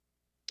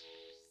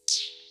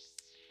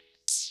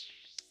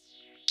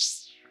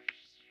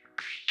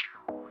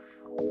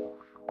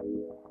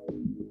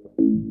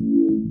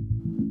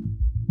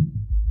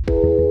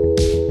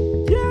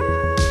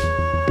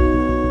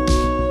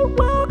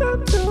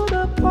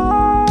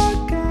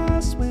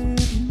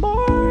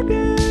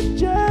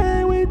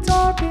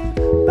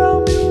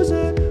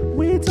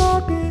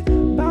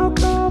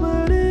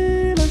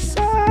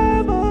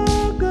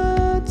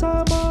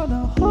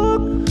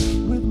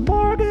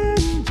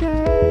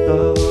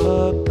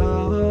This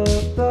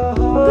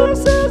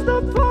is the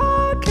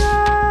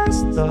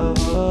podcast.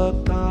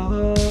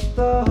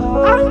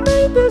 I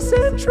made this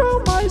intro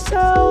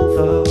myself.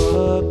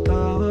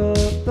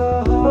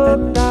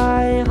 And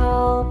I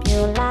hope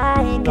you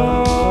like it.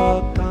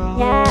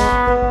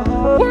 Yeah.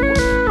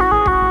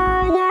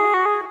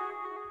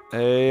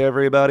 Hey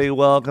everybody,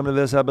 welcome to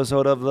this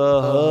episode of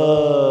The Hood.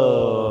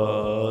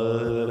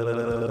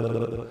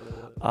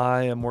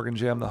 I am Morgan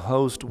J. I'm the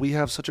host. We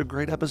have such a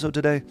great episode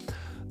today.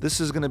 This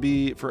is going to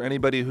be for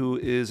anybody who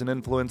is an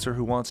influencer,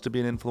 who wants to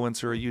be an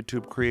influencer, a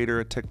YouTube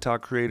creator, a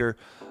TikTok creator.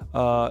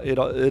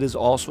 It is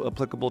also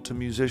applicable to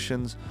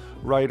musicians,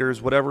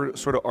 writers, whatever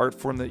sort of art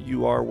form that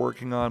you are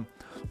working on.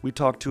 We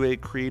talked to a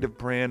creative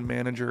brand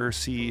manager,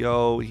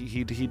 CEO.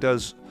 He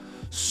does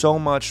so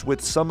much with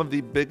some of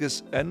the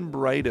biggest and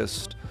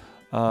brightest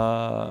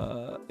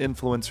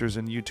influencers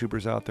and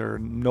YouTubers out there,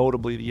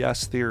 notably the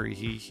S Theory.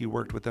 He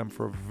worked with them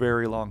for a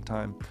very long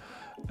time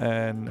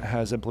and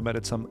has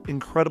implemented some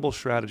incredible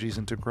strategies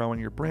into growing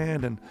your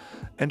brand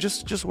and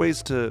just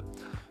ways to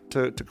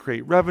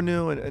create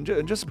revenue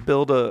and just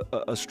build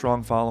a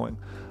strong following.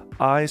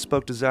 I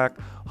spoke to Zack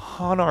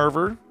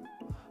Honarvar.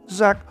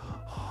 Zack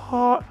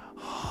Honarvar.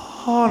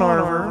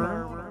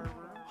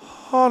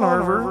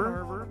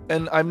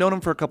 And I've known him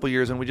for a couple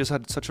years, and we just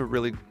had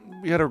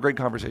we had a great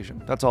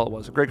conversation. That's all it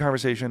was, a great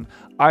conversation.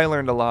 I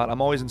learned a lot.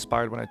 I'm always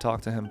inspired when I talk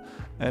to him,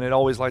 and it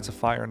always lights a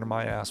fire under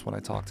my ass when I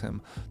talk to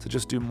him to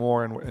just do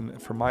more and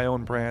for my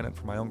own brand and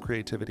for my own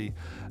creativity.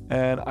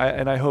 And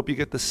I hope you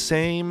get the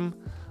same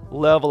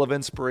level of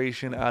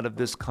inspiration out of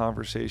this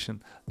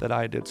conversation that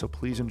I did. So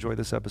please enjoy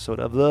this episode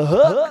of The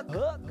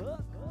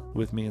Hook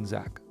with me and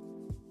Zack.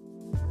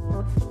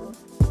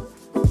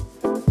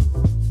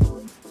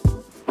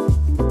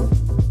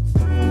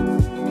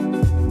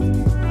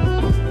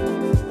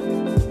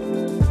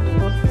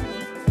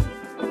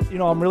 You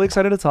know, I'm really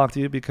excited to talk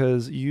to you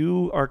because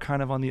you are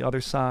kind of on the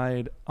other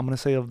side, I'm going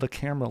to say, of the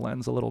camera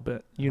lens a little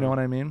bit. You know what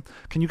I mean?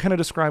 Can you kind of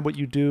describe what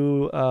you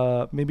do?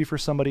 Maybe for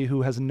somebody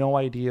who has no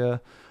idea,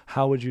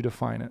 how would you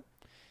define it?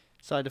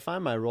 So I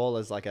define my role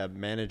as like a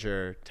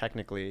manager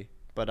technically,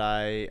 but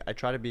I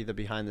try to be the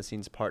behind the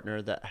scenes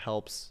partner that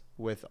helps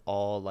with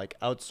all like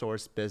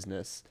outsourced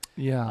business.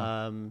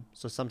 Yeah.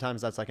 So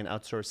sometimes that's like an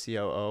outsourced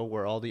COO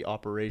where all the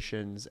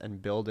operations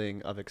and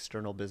building of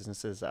external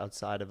businesses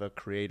outside of a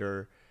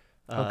creator's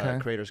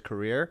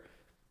career,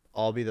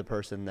 I'll be the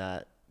person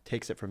that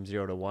takes it from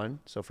 0 to 1.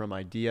 So from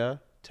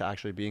idea to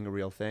actually being a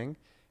real thing,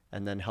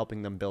 and then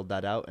helping them build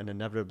that out and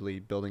inevitably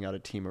building out a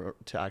team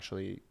to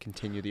actually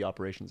continue the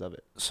operations of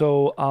it.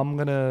 So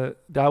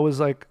that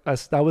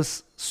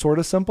was sort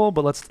of simple,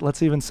 but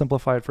let's even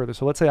simplify it further.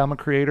 So let's say I'm a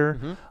creator.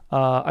 Mm-hmm.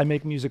 I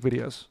make music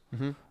videos,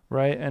 mm-hmm.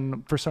 right?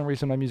 And for some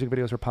reason my music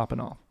videos are popping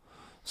off.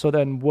 So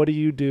then what do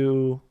you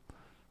do?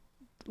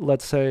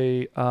 Let's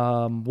say,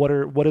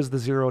 what is the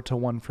 0 to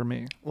 1 for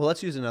me? Well,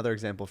 let's use another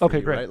example for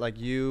you, great. right? Like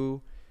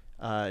you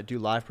do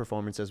live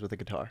performances with a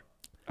guitar.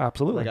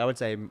 Absolutely. Like I would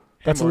say,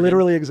 that's Morgan,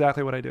 literally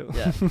exactly what I do.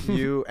 Yeah.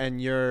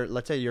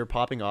 Let's say you're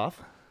popping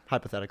off,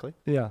 hypothetically.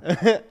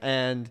 Yeah.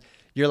 And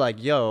you're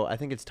like, yo, I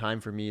think it's time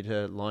for me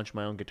to launch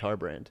my own guitar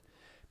brand.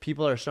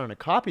 People are starting to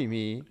copy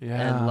me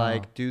and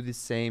like do the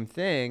same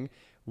thing.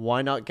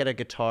 Why not get a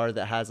guitar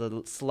that has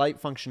a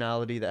slight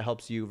functionality that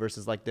helps you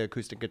versus like the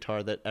acoustic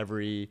guitar that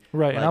every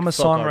right. Like, and I'm a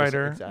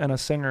songwriter exactly. and a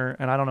singer,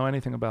 and I don't know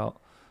anything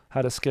about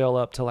how to scale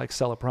up to like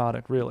sell a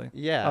product, really.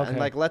 Yeah. Okay. And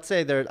like, let's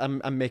say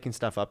I'm making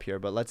stuff up here,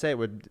 but let's say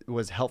it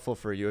was helpful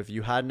for you if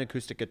you had an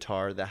acoustic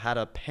guitar that had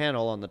a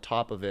panel on the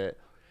top of it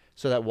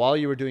so that while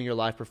you were doing your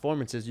live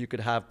performances, you could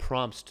have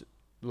prompts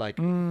like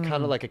kind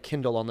of like a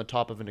Kindle on the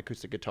top of an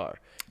acoustic guitar.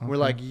 Okay. We're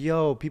like,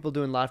 yo, people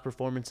doing live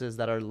performances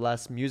that are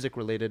less music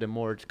related and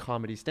more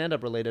comedy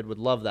stand-up related would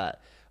love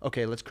that.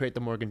 Okay, let's create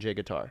the Morgan J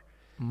guitar.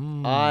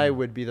 I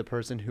would be the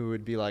person who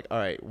would be like, all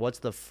right, what's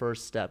the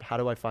first step? How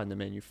do I find the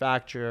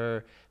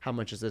manufacturer? How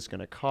much is this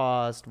going to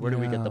cost? Where do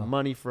we get the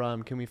money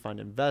from? Can we find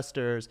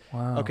investors?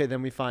 Wow. Okay,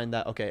 then we find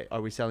that, okay, are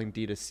we selling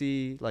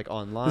D2C, like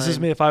online? This is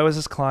me. If I was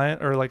his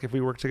client, or like if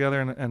we worked together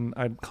and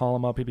I'd call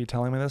him up, he'd be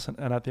telling me this. And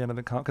at the end of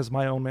the because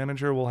my own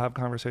manager will have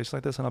conversations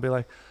like this, and I'll be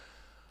like,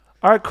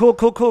 all right,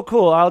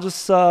 cool. I'll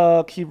just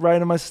keep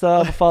writing my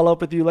stuff. I'll follow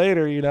up with you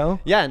later, you know?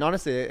 Yeah, and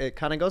honestly, it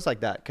kind of goes like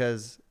that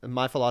because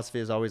my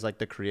philosophy is always like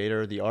the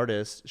creator, the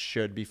artist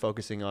should be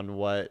focusing on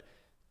what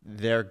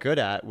they're good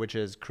at, which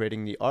is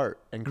creating the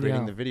art and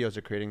creating the videos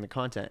or creating the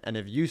content. And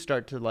if you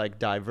start to like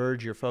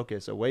diverge your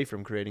focus away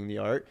from creating the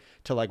art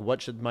to like, what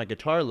should my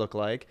guitar look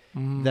like?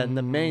 Then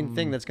the main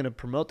thing that's going to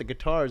promote the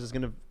guitars is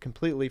going to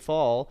completely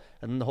fall,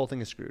 and then the whole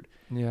thing is screwed.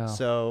 Yeah.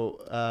 So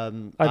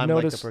I'm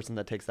like the person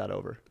that takes that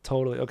over.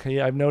 Totally. Okay.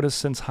 Yeah. I've noticed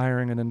since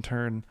hiring an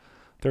intern,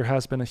 there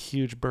has been a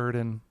huge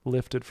burden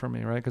lifted from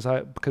me, right?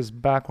 Because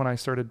back when I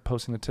started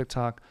posting the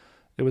TikTok,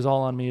 it was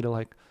all on me to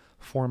like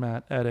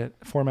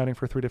formatting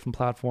for 3 different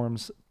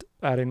platforms,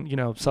 adding,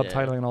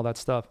 subtitling and all that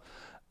stuff.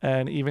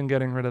 And even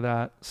getting rid of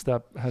that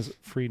step has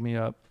freed me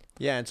up.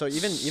 Yeah. And so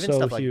even so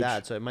stuff like huge.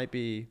 that. So it might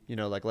be,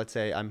 like, let's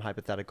say I'm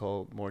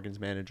hypothetical Morgan's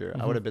manager.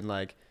 I would have been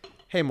like,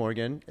 hey,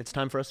 Morgan, it's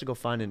time for us to go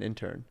find an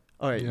intern.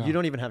 All right, Yeah. you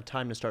don't even have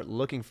time to start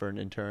looking for an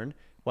intern.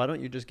 Why don't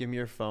you just give me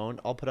your phone?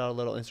 I'll put out a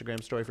little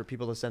Instagram story for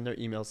people to send their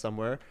email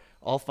somewhere.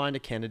 I'll find a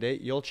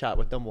candidate. You'll chat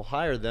with them. We'll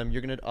hire them.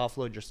 You're going to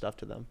offload your stuff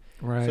to them.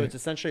 Right. So it's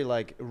essentially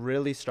like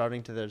really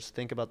starting to just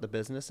think about the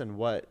business and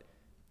what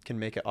can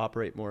make it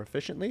operate more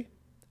efficiently.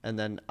 And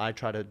then I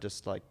try to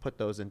just like put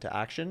those into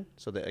action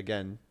so that,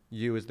 again,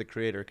 you as the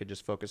creator could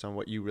just focus on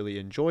what you really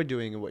enjoy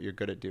doing and what you're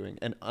good at doing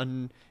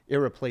and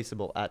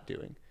irreplaceable at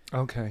doing.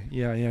 Okay.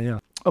 Yeah.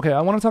 Okay.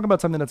 I want to talk about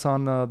something that's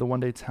on the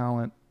One Day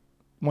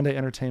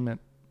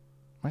Entertainment.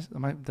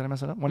 Did I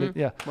mess it up? One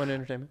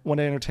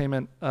Day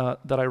Entertainment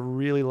that I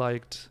really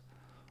liked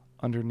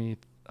underneath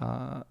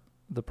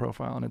the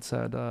profile, and it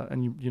said,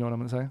 and you know what I'm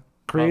going to say?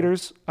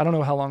 Creators, I don't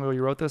know how long ago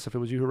you wrote this, if it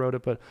was you who wrote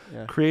it, but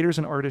creators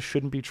and artists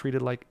shouldn't be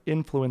treated like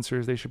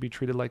influencers. They should be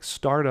treated like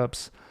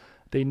startups.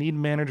 They need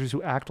managers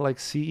who act like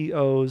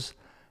CEOs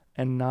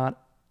and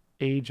not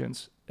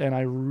agents. And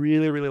I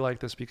really, really like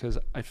this because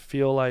I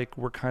feel like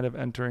we're kind of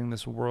entering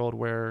this world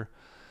where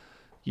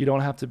you don't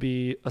have to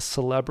be a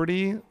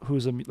celebrity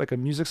who's like a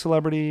music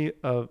celebrity,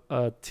 a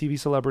TV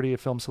celebrity, a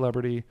film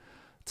celebrity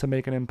to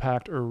make an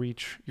impact or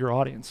reach your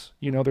audience.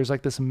 You know, there's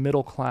like this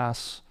middle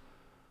class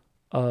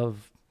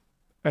of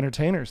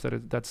entertainers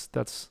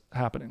that's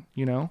happening,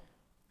 you know?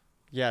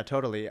 Yeah,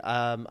 totally.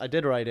 I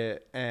did write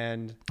it,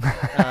 and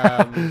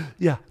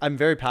yeah, I'm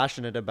very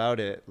passionate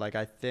about it. Like,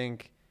 I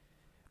think,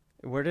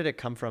 where did it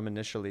come from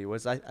initially?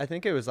 I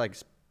think it was like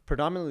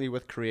predominantly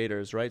with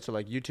creators, right? So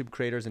like YouTube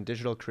creators and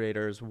digital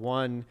creators.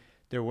 One,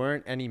 there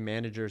weren't any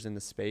managers in the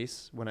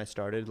space when I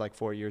started like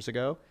 4 years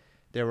ago.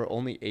 There were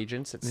only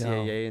agents at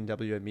CAA and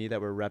WME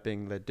that were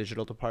repping the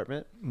digital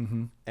department.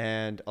 Mm-hmm.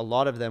 And a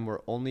lot of them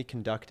were only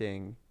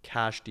conducting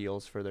cash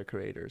deals for their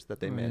creators that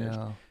they managed.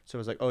 Yeah. So it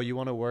was like, oh, you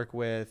want to work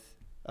with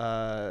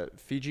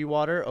Fiji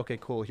Water? Okay,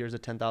 cool. Here's a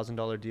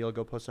 $10,000 deal.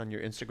 Go post on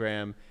your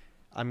Instagram.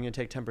 I'm going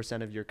to take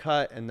 10% of your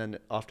cut and then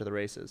off to the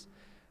races.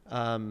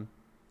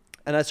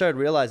 And I started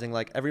realizing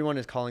like everyone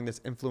is calling this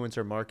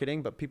influencer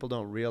marketing, but people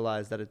don't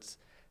realize that it's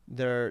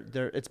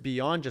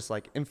beyond just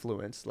like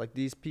influence. Like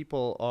these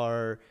people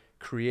are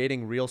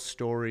creating real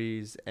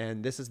stories,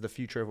 and this is the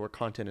future of where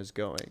content is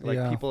going.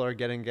 Like people are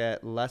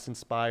get less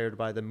inspired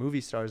by the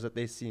movie stars that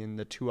they see in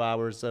the 2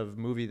 hours of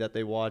movie that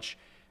they watch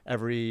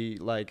every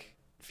like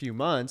few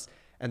months.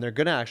 And they're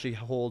going to actually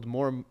hold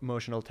more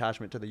emotional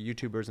attachment to the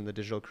YouTubers and the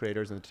digital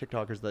creators and the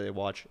TikTokers that they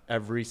watch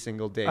every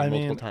single day,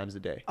 multiple times a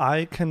day.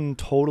 I can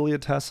totally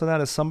attest to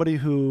that as somebody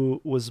who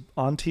was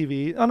on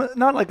TV. I'm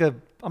not like,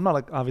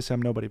 obviously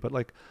I'm nobody, but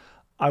like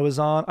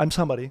I'm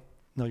somebody.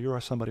 No, you are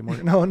somebody more.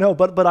 No,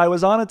 but I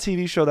was on a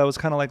TV show that was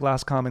kind of like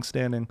Last Comic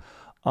Standing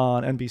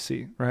on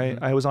NBC, right?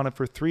 Mm-hmm. I was on it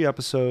for 3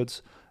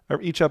 episodes.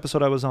 Each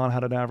episode I was on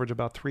had an average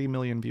about 3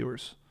 million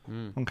viewers.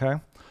 Okay.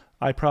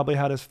 I probably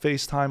had a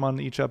FaceTime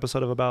on each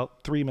episode of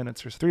about 3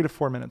 minutes or 3 to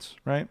 4 minutes,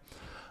 right?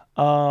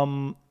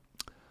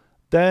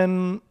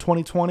 Then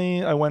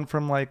 2020, I went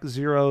from like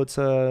 0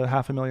 to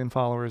 500,000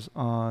 followers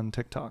on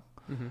TikTok.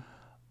 Mm-hmm.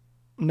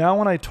 Now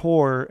when I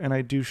tour and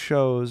I do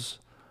shows,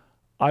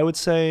 I would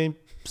say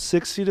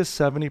 60 to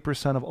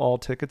 70% of all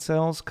ticket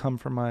sales come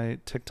from my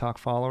TikTok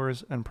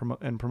followers and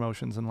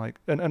promotions and like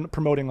and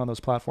promoting on those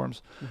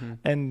platforms. Mm-hmm.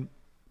 And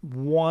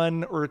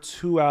 1 or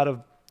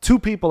 2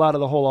 people out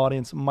of the whole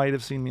audience might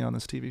have seen me on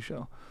this TV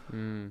show,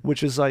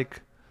 which is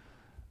like,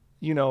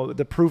 you know,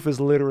 the proof is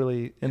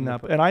literally in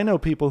that. And I know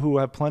people who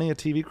have plenty of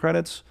TV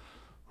credits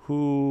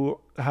who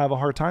have a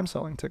hard time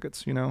selling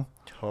tickets, you know?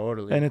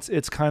 Totally. And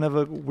it's kind of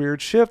a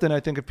weird shift. And I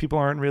think if people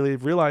aren't really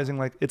realizing,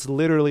 like, it's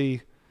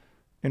literally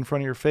in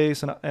front of your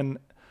face. And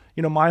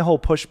you know, my whole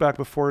pushback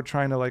before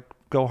trying to like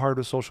go hard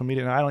with social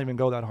media, and I don't even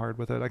go that hard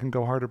with it. I can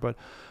go harder, but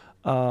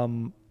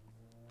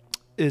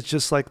it's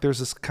just like there's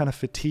this kind of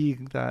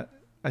fatigue that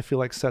I feel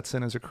like sets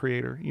in as a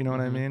creator. You know what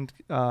I mean?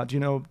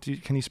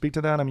 Can you speak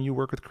to that? I mean, you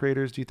work with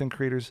creators. Do you think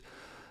creators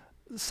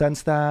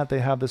sense that they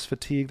have this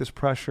fatigue, this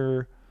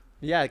pressure?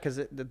 Yeah, because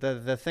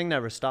the thing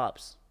never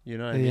stops. You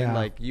know what I mean?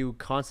 Like you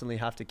constantly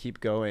have to keep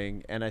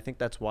going. And I think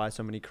that's why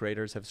so many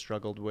creators have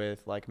struggled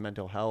with like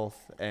mental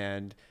health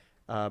and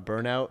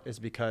burnout, is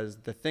because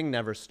the thing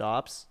never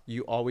stops.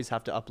 You always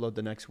have to upload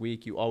the next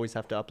week. You always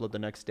have to upload the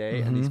next day.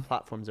 Mm-hmm. And these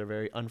platforms are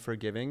very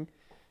unforgiving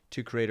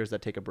to creators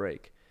that take a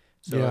break.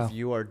 So if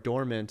you are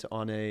dormant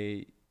on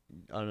a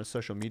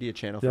social media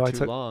channel for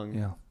too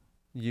long,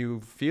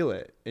 you feel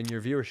it in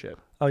your viewership.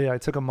 Oh yeah, I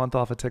took a month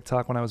off of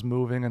TikTok when I was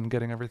moving and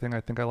getting everything.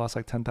 I think I lost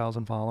like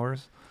 10,000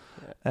 followers.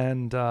 Yeah.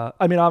 And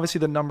I mean, obviously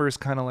the numbers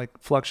kind of like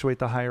fluctuate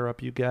the higher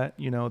up you get.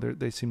 You know,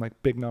 they seem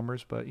like big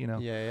numbers, but you know.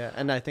 Yeah.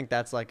 And I think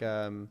that's like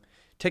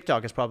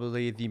TikTok is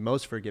probably the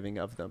most forgiving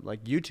of them.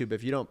 Like YouTube,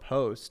 if you don't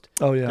post,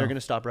 they're going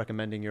to stop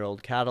recommending your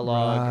old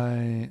catalog.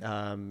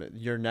 Right.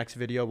 Your next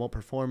video won't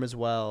perform as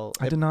well.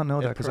 I did not know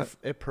that because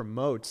it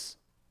promotes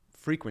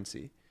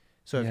frequency.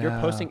 So if you're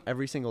posting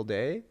every single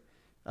day,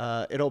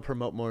 it'll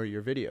promote more of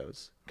your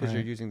videos because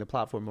you're using the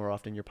platform more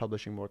often. You're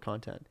publishing more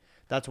content.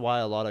 That's why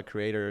a lot of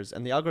creators,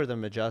 and the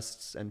algorithm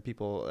adjusts and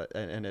people,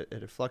 and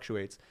it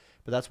fluctuates.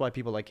 But that's why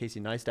people like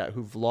Casey Neistat,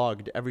 who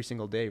vlogged every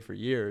single day for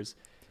years,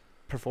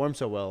 perform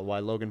so well. Why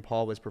Logan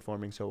Paul was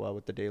performing so well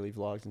with the daily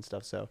vlogs and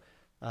stuff. So,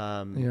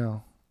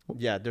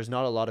 yeah, there's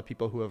not a lot of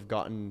people who have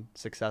gotten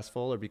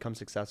successful or become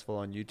successful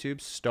on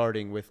YouTube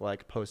starting with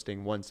like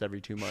posting once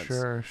every 2 months.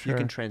 Sure. You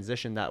can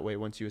transition that way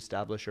once you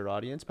establish your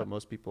audience, but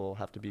most people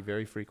have to be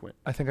very frequent.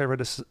 I think I read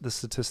the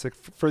statistic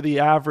for the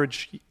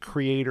average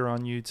creator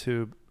on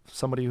YouTube,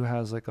 somebody who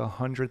has like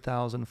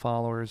 100,000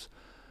 followers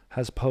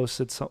has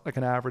posted like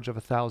an average of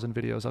 1,000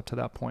 videos up to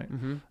that point.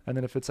 And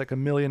then if it's like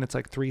 1 million, it's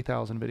like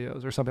 3,000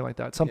 videos or something like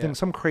that.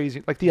 Some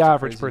crazy, like the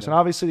average person.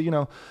 Obviously,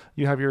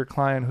 you have your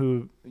client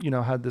who,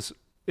 had this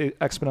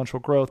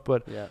exponential growth,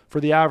 but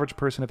for the average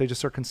person, if they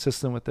just are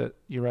consistent with it,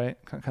 you're right.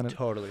 Kind of.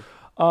 Totally.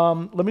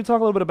 Let me talk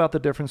a little bit about the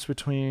difference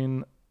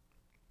between,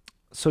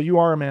 so you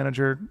are a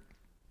manager,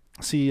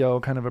 CEO,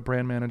 kind of a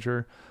brand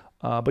manager,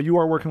 but you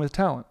are working with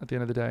talent at the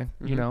end of the day.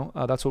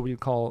 That's what we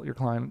call your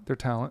client, their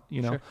talent.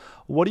 Sure.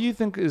 What do you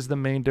think is the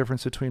main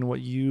difference between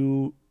what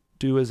you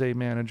do as a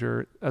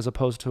manager as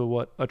opposed to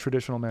what a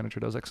traditional manager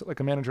does?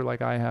 Like a manager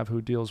like I have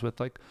who deals with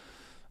like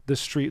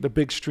the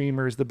big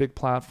streamers, the big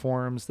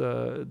platforms,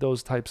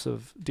 those types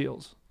of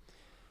deals.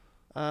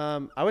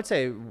 I would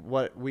say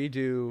what we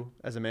do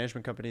as a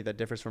management company that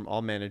differs from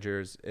all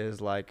managers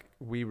is like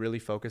we really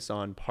focus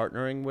on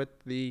partnering with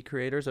the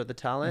creators or the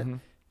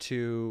talent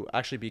to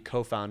actually be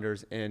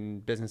co-founders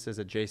in businesses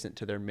adjacent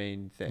to their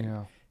main thing.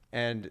 Yeah.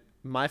 And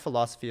my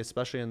philosophy,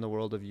 especially in the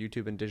world of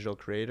YouTube and digital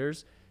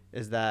creators,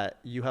 is that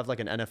you have like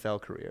an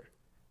NFL career.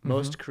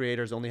 Most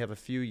creators only have a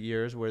few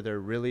years where they're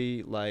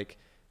really like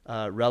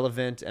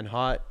relevant and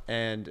hot.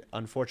 And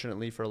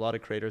unfortunately for a lot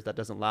of creators, that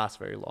doesn't last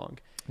very long.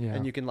 Yeah.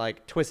 And you can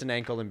like twist an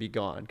ankle and be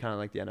gone, kind of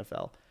like the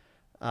NFL.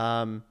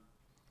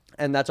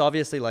 And that's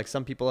obviously like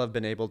some people have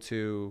been able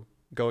to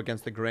go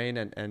against the grain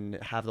and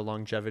have the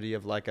longevity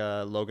of like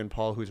a Logan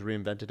Paul who's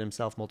reinvented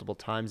himself multiple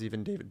times.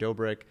 Even David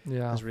Dobrik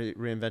has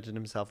reinvented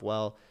himself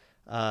well.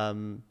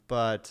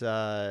 But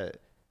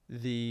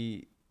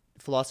the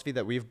philosophy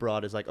that we've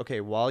brought is like,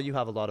 okay, while you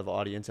have a lot of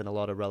audience and a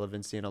lot of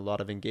relevancy and a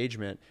lot of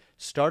engagement,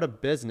 start a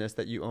business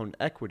that you own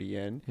equity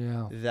in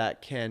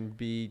that can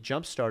be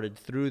jump-started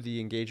through the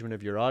engagement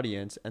of your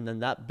audience. And then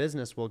that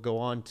business will go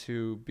on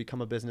to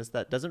become a business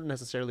that doesn't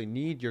necessarily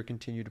need your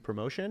continued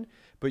promotion,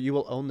 but you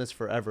will own this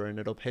forever and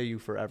it'll pay you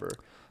forever.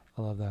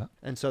 I love that.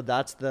 And so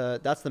that's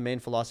the main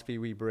philosophy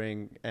we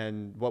bring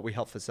and what we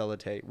help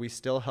facilitate. We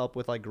still help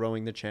with like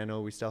growing the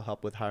channel. We still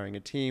help with hiring a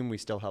team. We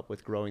still help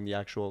with growing the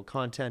actual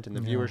content and the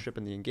viewership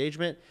and the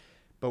engagement.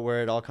 But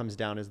where it all comes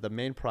down is the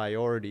main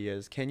priority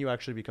is, can you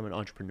actually become an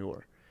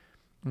entrepreneur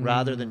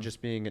rather than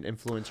just being an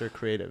influencer,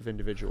 creative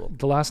individual?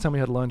 The last time we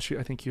had lunch,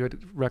 I think you had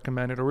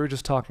recommended, or we were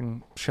just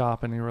talking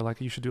shop, and you were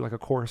like, you should do like a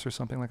course or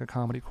something, like a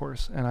comedy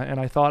course. And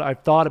I've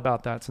thought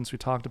about that since we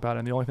talked about it.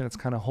 And the only thing that's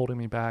kind of holding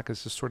me back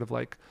is just sort of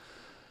like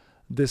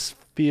this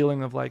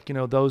feeling of like,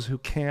 those who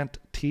can't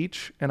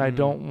teach. And I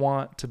don't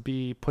want to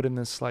be put in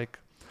this like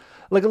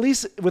at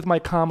least with my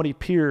comedy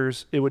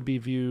peers, it would be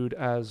viewed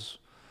as,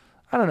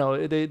 I don't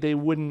know, they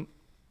wouldn't,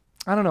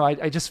 I don't know.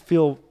 I just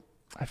feel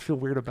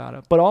weird about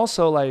it. But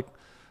also like,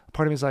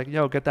 part of me is like,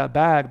 yo, get that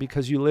bag,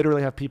 because you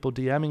literally have people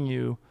DMing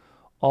you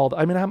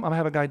I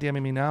have a guy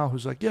DMing me now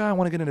who's like, yeah, I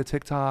want to get into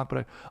TikTok,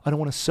 but I don't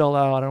want to sell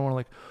out. I don't want to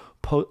like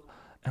post.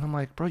 And I'm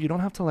like, bro, you don't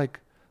have to like,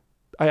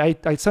 I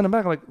send him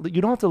back like,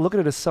 you don't have to look at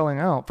it as selling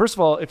out. First of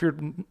all, if you're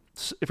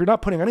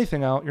not putting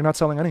anything out, you're not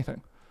selling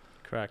anything.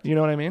 Correct. You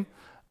know what I mean?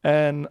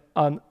 And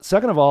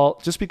second of all,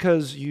 just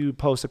because you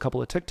post a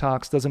couple of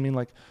TikToks doesn't mean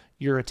like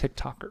you're a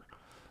TikToker.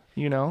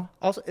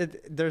 Also,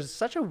 there's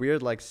such a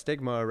weird like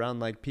stigma around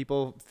like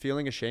people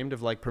feeling ashamed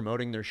of like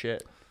promoting their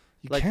shit.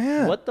 You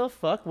can't. What the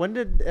fuck? When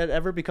did it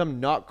ever become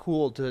not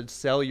cool to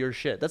sell your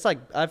shit? That's like,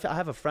 I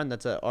have a friend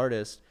that's an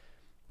artist,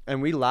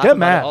 and we laugh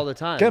about it all the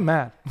time. Get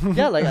mad.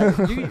 Yeah, like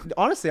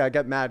honestly, I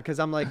get mad because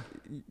I'm like,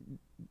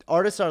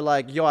 artists are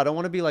like, yo, I don't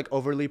want to be like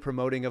overly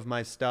promoting of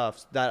my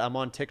stuff, that I'm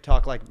on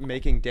TikTok like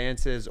making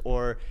dances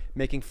or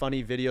making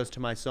funny videos to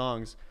my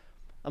songs.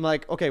 I'm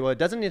like, okay, well, it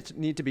doesn't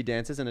need to be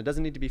dances and it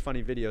doesn't need to be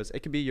funny videos. It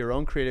could be your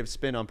own creative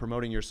spin on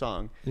promoting your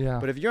song. Yeah.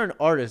 But if you're an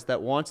artist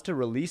that wants to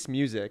release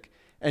music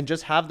and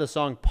just have the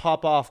song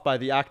pop off by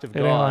the act of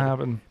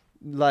God,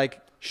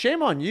 like,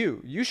 shame on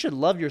you. You should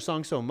love your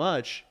song so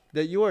much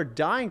that you are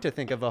dying to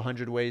think of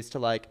 100 ways to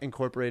like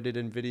incorporate it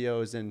in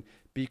videos and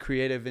be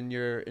creative in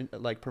your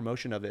like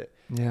promotion of it.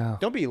 Yeah.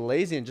 Don't be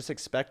lazy and just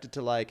expect it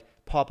to like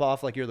pop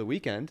off like you're The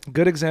Weeknd.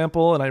 Good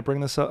example, and I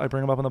bring him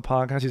up on the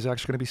podcast. He's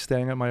actually going to be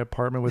staying at my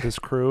apartment with his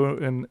crew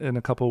in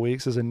a couple of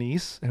weeks, as a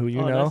niece who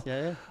you know. Nice.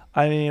 Yeah.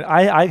 I mean,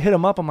 I hit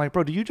him up. I'm like,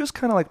 bro, do you just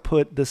kind of like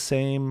put the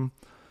same,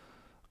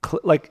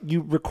 like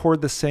you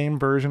record the same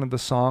version of the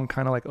song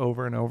kind of like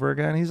over and over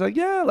again? He's like,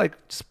 yeah, like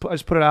I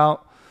just put it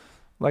out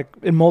like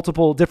in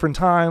multiple different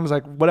times,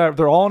 like whatever.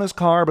 They're all in his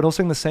car, but he'll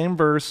sing the same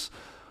verse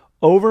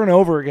over and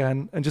over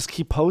again and just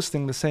keep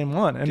posting the same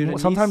one. And Dude,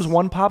 sometimes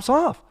one pops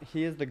off.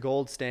 He is the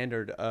gold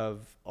standard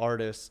of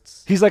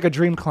artists. He's like a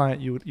dream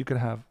client you could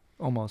have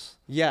almost.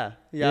 Yeah,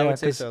 I would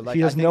say so. Like,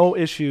 he has no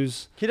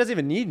issues. He doesn't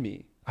even need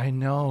me. I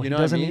know. You know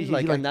what I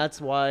mean? And that's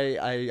why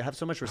I have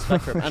so much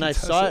respect for him. And I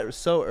saw it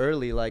so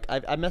early. Like, I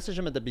messaged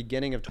him at the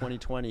beginning of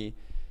 2020,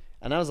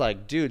 and I was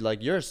like, dude,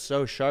 like, you're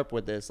so sharp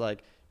with this.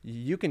 Like,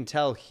 you can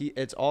tell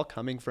it's all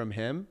coming from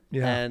him.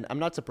 Yeah. And I'm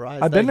not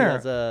surprised. I've been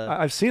there.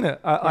 I've seen it.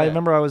 I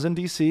remember I was in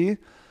DC.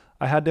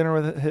 I had dinner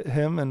with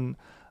him, and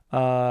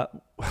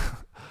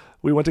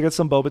we went to get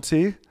some boba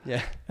tea.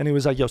 Yeah. And he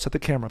was like, yo, set the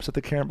camera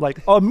up,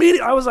 Like,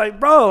 immediately, I was like,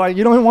 bro, like,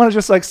 you don't even want to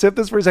just like sip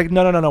this for? He's like,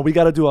 no. We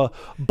got to do a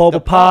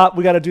boba pop.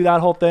 We got to do that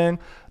whole thing.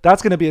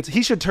 That's going to be it.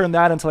 He should turn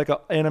that into like an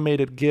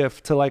animated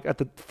GIF to like at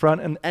the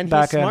front and back end.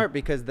 And he's smart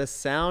because the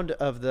sound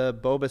of the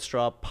boba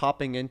straw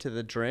popping into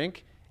the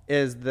drink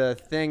is the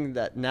thing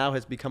that now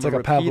has become like a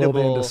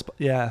repeatable.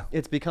 Yeah.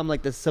 It's become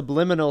like the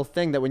subliminal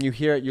thing that when you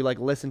hear it, you like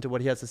listen to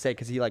what he has to say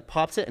because he like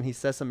pops it and he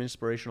says some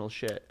inspirational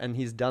shit. And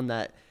he's done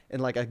that in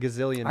like a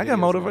gazillion. I get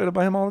motivated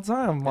by him all the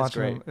time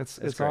watching him.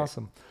 It's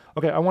awesome.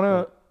 Okay, I want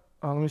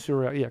to let me see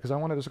where because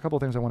there's a couple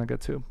of things I want to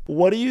get to.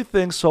 What do you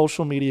think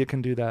social media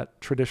can do that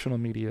traditional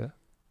media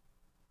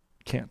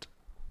can't?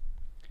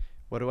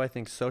 What do I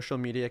think social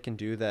media can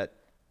do that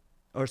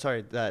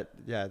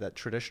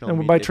traditional and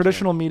media by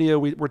traditional media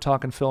we're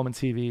talking film and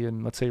TV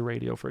and let's say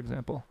radio, for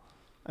example.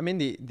 I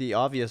mean, the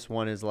obvious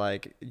one is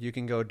like you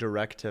can go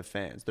direct to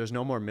fans. There's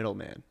no more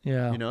middleman.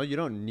 Yeah. You know, you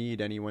don't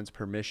need anyone's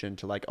permission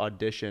to like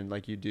audition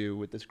like you do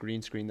with this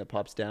green screen that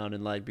pops down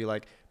and like be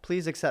like,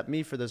 please accept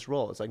me for this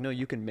role. It's like, no,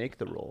 you can make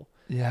the role.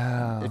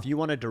 Yeah. If you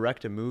want to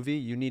direct a movie,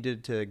 you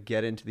needed to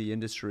get into the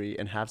industry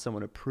and have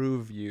someone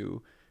approve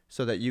you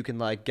so that you can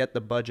like get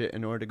the budget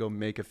in order to go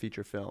make a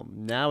feature film.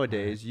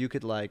 Nowadays, you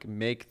could like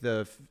make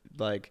the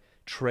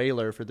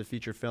trailer for the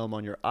feature film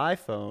on your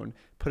iPhone,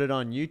 put it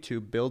on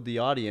YouTube, build the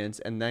audience,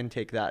 and then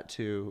take that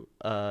to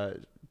a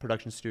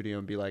production studio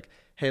and be like,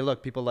 hey,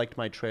 look, people liked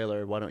my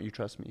trailer. Why don't you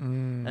trust me?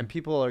 And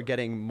people are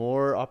getting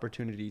more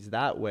opportunities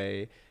that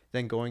way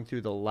than going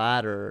through the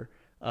ladder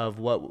of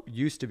what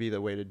used to be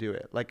the way to do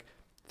it. Like,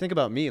 think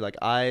about me. Like,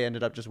 I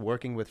ended up just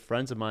working with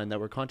friends of mine that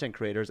were content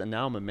creators, and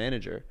now I'm a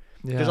manager.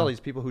 Yeah. There's all these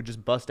people who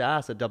just bust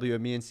ass at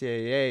WME and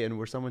CAA and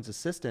were someone's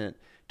assistant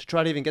to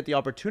try to even get the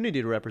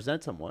opportunity to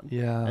represent someone.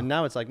 Yeah. And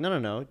now it's like,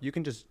 no. You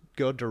can just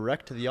go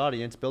direct to the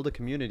audience, build a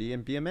community,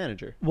 and be a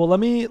manager. Well,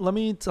 let me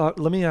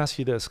ask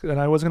you this,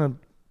 and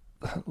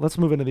let's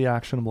move into the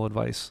actionable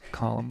advice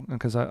column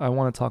because I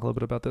want to talk a little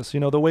bit about this. You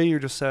know, the way you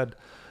just said,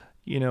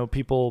 you know,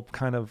 people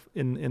kind of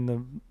in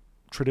the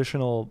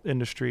traditional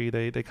industry,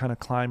 they kind of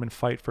climb and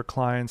fight for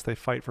clients, they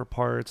fight for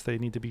parts, they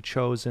need to be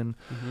chosen.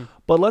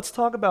 But let's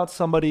talk about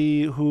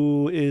somebody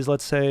who is,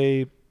 let's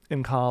say,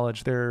 in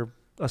college, they're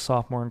a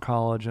sophomore in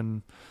college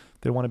and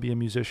they want to be a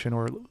musician,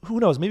 or who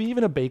knows, maybe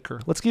even a baker.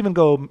 Let's even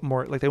go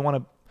more like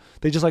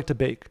they just like to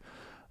bake,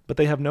 but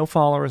they have no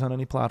followers on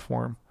any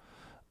platform.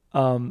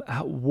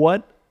 I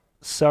want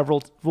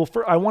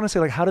to say,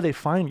 like, how do they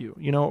find you?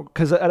 You know,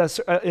 because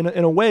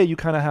in a way you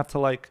kind of have to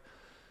like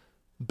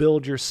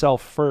build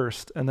yourself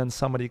first, and then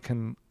somebody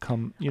can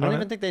come. You know, I don't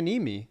even think they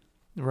need me.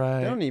 Right?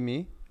 They don't need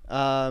me.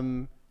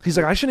 He's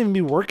like, I shouldn't even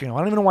be working. I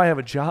don't even know why I have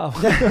a job.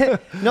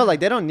 No, like,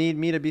 they don't need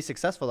me to be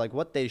successful. Like,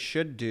 what they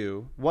should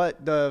do.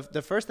 What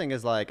the first thing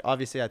is, like,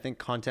 obviously, I think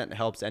content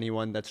helps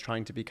anyone that's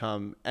trying to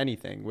become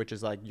anything, which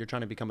is like you're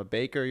trying to become a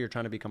baker, you're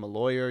trying to become a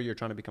lawyer, you're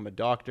trying to become a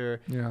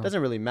doctor. Yeah. It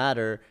doesn't really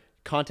matter.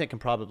 Content can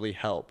probably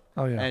help.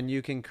 Oh yeah. And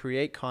you can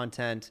create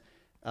content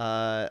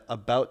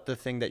about the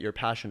thing that you're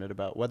passionate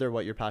about, whether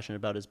what you're passionate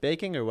about is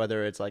baking or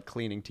whether it's like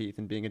cleaning teeth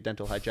and being a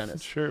dental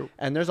hygienist. True.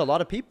 And there's a lot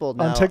of people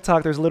now on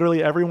TikTok, there's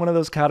literally every one of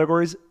those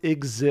categories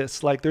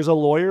exists. Like, there's a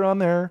lawyer on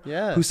there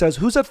who says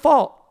who's at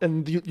fault,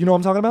 and you know what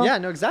I'm talking about? Yeah, I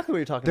know exactly what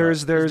you're talking about.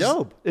 There's it's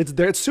dope.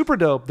 It's super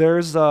dope.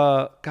 There's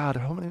God,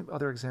 how many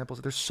other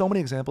examples? There's so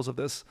many examples of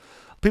this.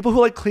 People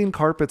who like clean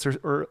carpets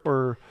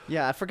or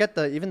yeah, I forget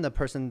the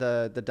person,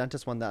 the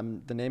dentist one,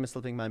 that the name is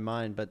slipping my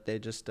mind, but they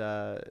just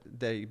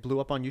they blew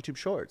up on YouTube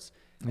Shorts,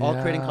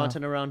 all creating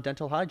content around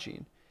dental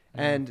hygiene.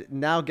 And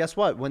now guess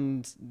what?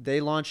 When they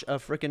launch a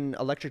freaking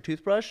electric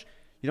toothbrush,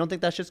 you don't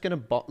think that shit's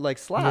gonna like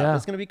slap? Yeah.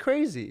 It's gonna be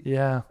crazy.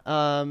 Yeah.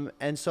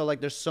 And so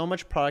like there's so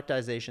much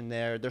productization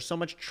there. There's so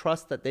much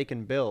trust that they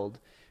can build.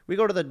 We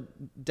go to the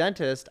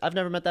dentist. I've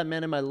never met that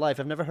man in my life.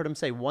 I've never heard him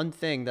say one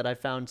thing that I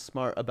found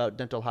smart about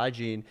dental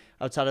hygiene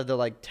outside of the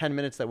like 10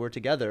 minutes that we're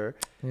together.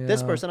 Yeah.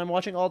 This person I'm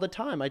watching all the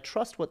time. I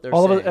trust what they're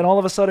saying. And all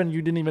of a sudden,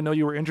 you didn't even know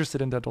you were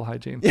interested in dental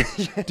hygiene. Do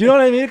you know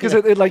what I mean? Because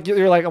like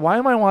you're like, why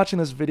am I watching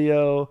this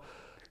video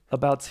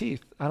about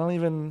teeth? I don't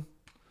even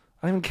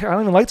care. I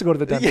don't even like to go to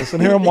the dentist.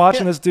 And here I'm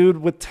watching this dude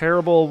with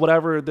terrible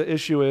whatever the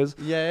issue is.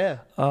 Yeah.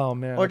 Oh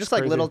man. Or just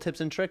like little tips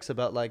and tricks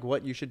about like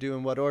what you should do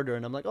in what order.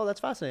 And I'm like, oh, that's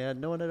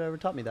fascinating. No one had ever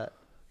taught me that.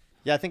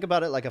 Yeah, think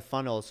about it like a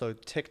funnel. So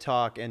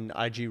TikTok and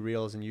IG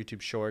Reels and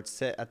YouTube Shorts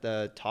sit at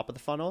the top of the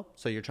funnel.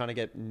 So you're trying to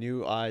get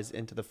new eyes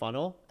into the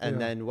funnel.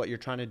 And then what you're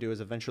trying to do is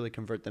eventually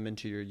convert them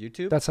into your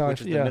YouTube, That's how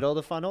which is the middle of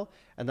the funnel.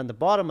 And then the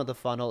bottom of the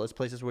funnel is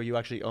places where you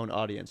actually own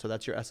audience. So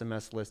that's your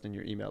SMS list and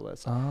your email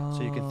list. So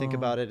you can think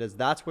about it as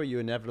that's where you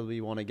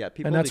inevitably want to get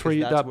people. And that's where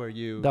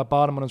that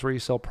bottom one is where you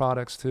sell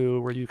products to,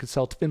 where you could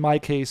sell, in my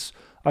case,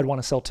 I'd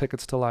want to sell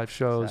tickets to live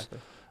shows. Exactly.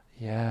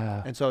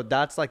 Yeah. And so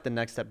that's like the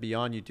next step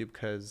beyond YouTube,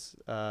 because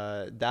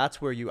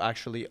that's where you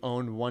actually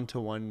own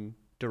one-to-one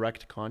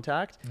direct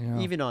contact. Yeah.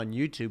 Even on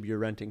YouTube, you're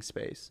renting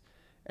space.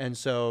 And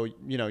so,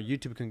 you know,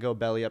 YouTube can go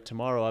belly up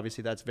tomorrow.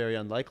 Obviously, that's very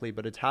unlikely,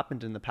 but it's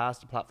happened in the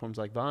past to platforms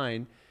like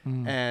Vine.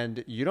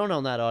 And you don't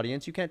own that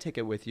audience. You can't take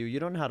it with you.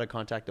 You don't know how to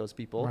contact those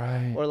people.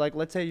 Right. Or like,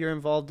 let's say you're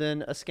involved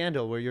in a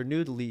scandal where your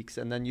nude leaks,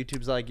 and then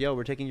YouTube's like, yo,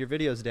 we're taking your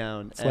videos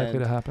down. It's likely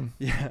to happen.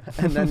 Yeah.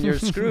 And then you're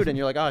screwed, and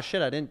you're like, oh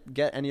shit, I didn't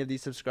get any of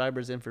these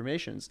subscribers'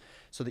 informations.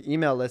 So the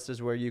email list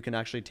is where you can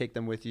actually take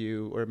them with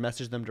you or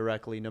message them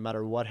directly no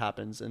matter what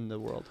happens in the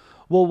world.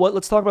 Well,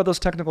 let's talk about those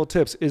technical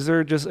tips. Is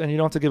there just, and you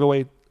don't have to give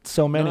away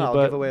so many,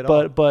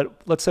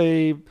 but let's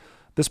say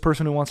this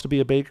person who wants to be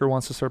a baker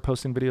wants to start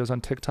posting videos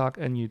on TikTok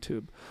and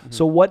YouTube.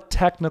 So what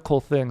technical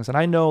things, and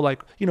I know,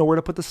 like, you know, where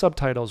to put the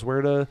subtitles,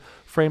 where to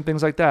frame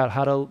things like that,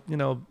 how to, you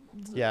know,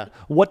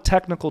 what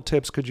technical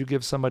tips could you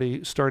give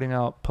somebody starting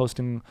out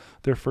posting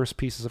their first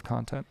pieces of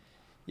content?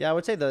 Yeah, I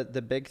would say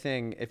the big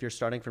thing, if you're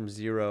starting from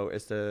zero,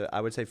 is to, I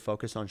would say,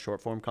 focus on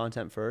short form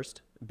content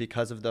first,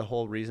 because of the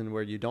whole reason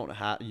where you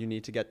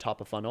need to get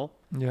top of funnel.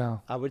 Yeah.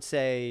 I would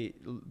say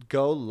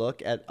go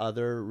look at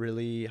other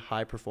really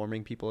high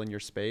performing people in your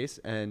space.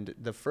 And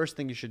the first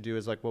thing you should do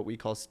is like what we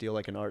call steal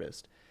like an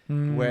artist,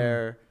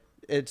 where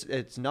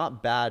it's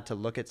not bad to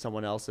look at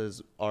someone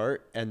else's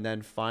art and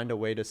then find a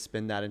way to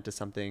spin that into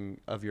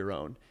something of your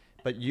own.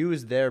 But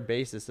use their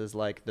basis as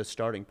like the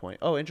starting point.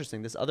 Oh,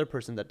 interesting. This other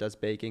person that does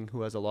baking,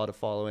 who has a lot of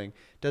following,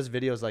 does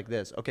videos like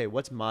this. Okay,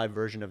 what's my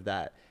version of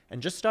that?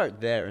 And just start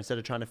there instead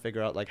of trying to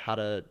figure out like how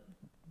to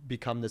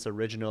become this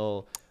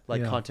original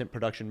like content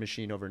production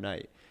machine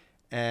overnight.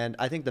 And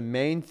I think the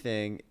main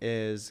thing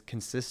is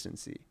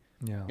consistency.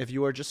 Yeah. If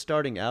you are just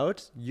starting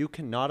out, you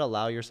cannot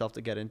allow yourself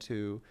to get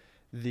into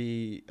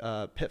the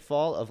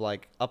pitfall of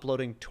like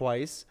uploading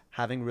twice,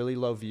 having really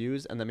low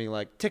views, and then being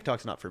like,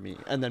 TikTok's not for me,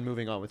 and then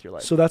moving on with your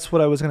life. So that's what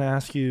I was going to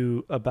ask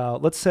you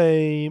about. Let's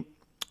say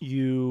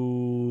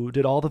you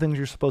did all the things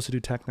you're supposed to do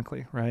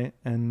technically, right?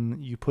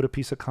 And you put a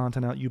piece of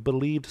content out you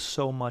believed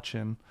so much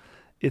in.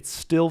 It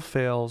still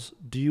fails.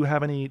 Do you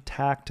have any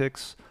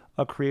tactics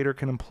a creator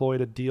can employ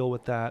to deal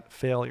with that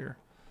failure?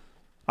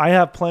 I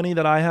have plenty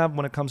that I have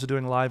when it comes to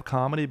doing live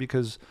comedy,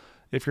 because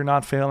if you're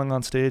not failing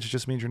on stage, it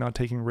just means you're not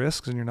taking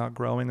risks and you're not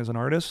growing as an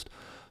artist.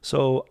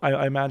 So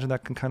I imagine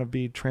that can kind of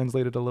be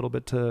translated a little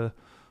bit to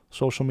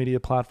social media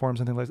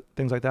platforms and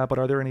things like that. But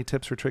are there any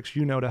tips or tricks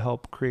you know to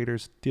help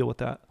creators deal with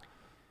that?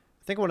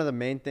 I think one of the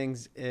main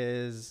things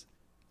is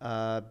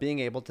being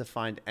able to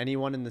find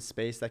anyone in the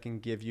space that can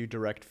give you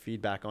direct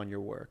feedback on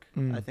your work.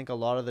 I think a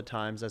lot of the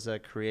times as a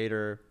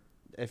creator,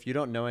 if you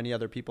don't know any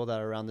other people that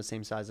are around the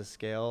same size of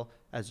scale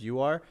as you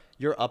are,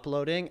 you're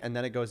uploading and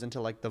then it goes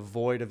into like the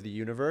void of the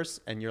universe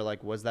and you're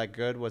like, was that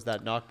good? Was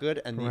that not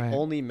good? And the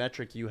only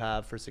metric you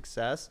have for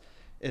success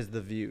is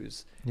the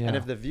views. Yeah. And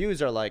if the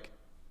views are like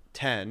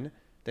 10,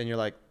 then you're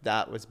like,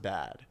 that was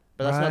bad.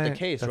 But that's not the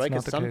case, right?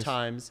 Because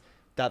sometimes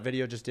that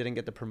video just didn't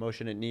get the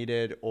promotion it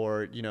needed,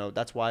 or, you know,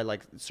 that's why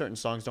like certain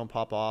songs don't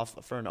pop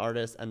off for an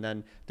artist and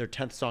then their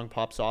 10th song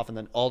pops off and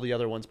then all the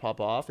other ones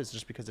pop off. It's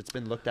just because it's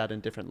been looked at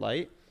in different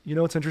light. You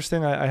know, it's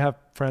interesting. I have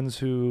friends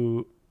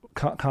who,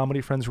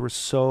 comedy friends who were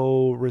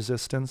so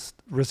resistant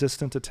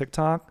to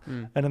TikTok,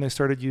 and then they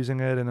started using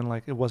it, and then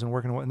like it wasn't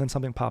working, and then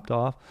something popped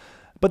off.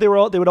 But they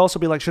would also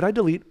be like, should I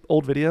delete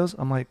old videos?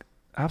 I'm like,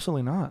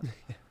 absolutely not.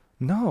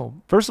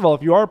 No. First of all,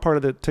 if you are part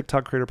of the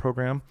TikTok creator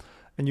program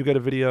and you get a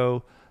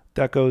video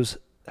that goes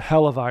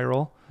hella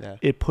viral,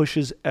 it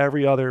pushes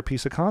every other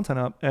piece of content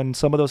up, and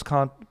some of those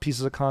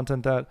pieces of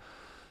content that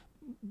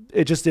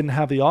it just didn't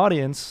have the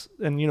audience,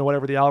 and you know,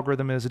 whatever the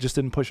algorithm is, it just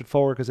didn't push it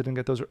forward because it didn't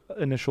get those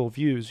initial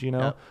views, you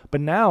know.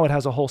 But now it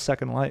has a whole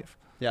second life.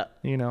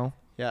 You know.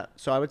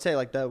 So I would say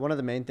like one of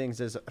the main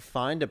things is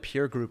find a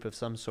peer group of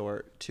some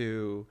sort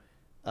to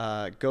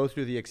go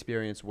through the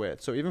experience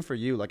with. So even for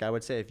you, like I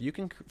would say, if you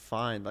can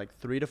find like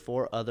 3 to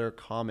 4 other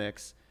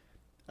comics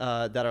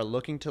that are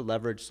looking to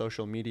leverage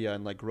social media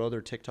and like grow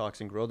their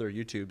TikToks and grow their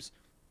YouTubes,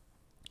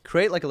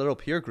 create like a little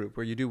peer group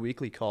where you do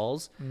weekly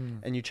calls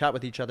and you chat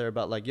with each other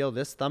about like, yo,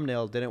 this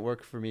thumbnail didn't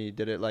work for me.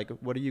 Did it, like,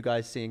 what are you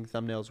guys seeing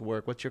thumbnails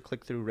work? What's your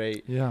click-through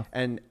rate?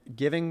 And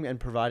giving and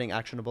providing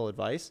actionable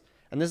advice.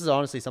 And this is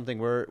honestly something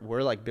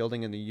we're like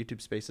building in the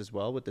YouTube space as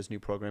well with this new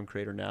program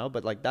Creator Now.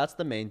 But like, that's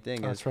the main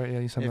thing. That's right. Yeah,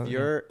 you said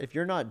if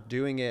you're not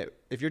doing it,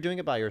 if you're doing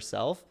it by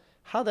yourself,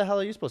 how the hell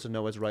are you supposed to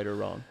know what's right or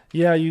wrong?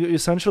 Yeah, you're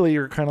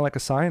kind of like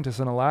a scientist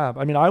in a lab.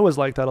 I mean, I was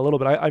like that a little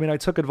bit. I mean, I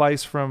took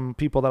advice from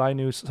people that I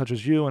knew, such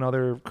as you and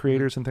other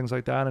creators and things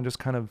like that, and just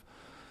kind of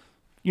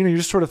you're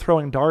just sort of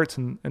throwing darts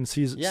and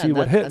see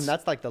what hits. And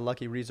that's like the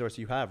lucky resource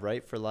you have,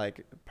 right? For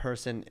like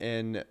person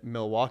in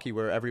Milwaukee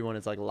where everyone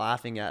is like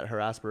laughing at her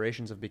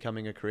aspirations of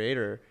becoming a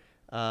creator.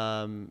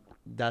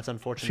 That's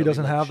unfortunate. She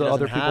doesn't have the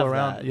other people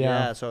around.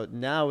 Yeah. So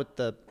now with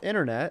the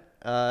internet,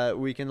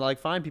 we can like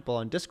find people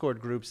on Discord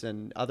groups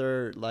and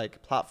other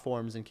like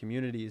platforms and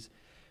communities.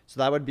 So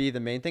that would be the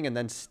main thing. And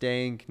then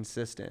staying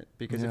consistent,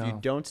 because if you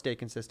don't stay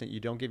consistent, you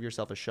don't give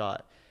yourself a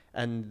shot.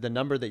 And the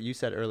number that you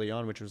said early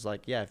on, which was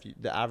like, if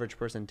the average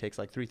person takes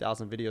like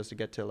 3,000 videos to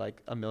get to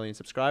like 1 million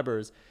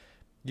subscribers,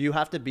 you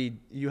have to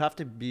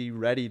be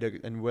ready to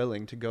and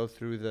willing to go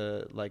through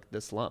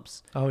the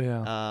slumps. Oh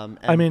yeah.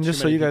 I mean, just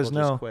so you guys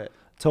know,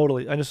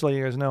 totally. I just so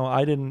you guys know,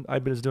 I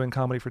was doing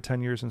comedy for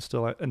 10 years and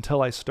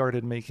until I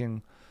started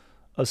making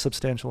a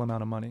substantial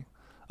amount of money,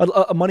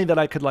 a money that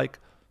I could like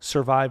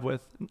survive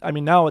with. I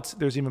mean, now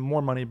there's even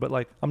more money, but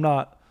like I'm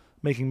not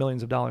making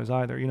millions of dollars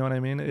either. You know what I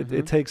mean?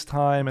 It takes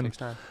time. And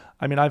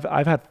I mean, I've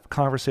had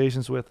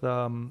conversations with,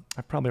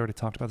 I've probably already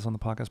talked about this on the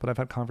podcast, but I've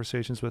had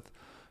conversations with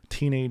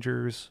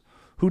teenagers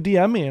who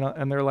DM me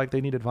and they're like,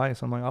 they need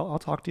advice. I'm like, I'll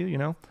talk to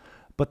you,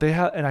 but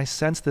and I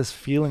sense this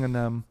feeling in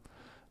them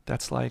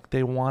that's like,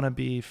 they want to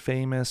be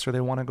famous or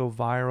they want to go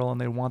viral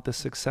and they want the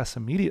success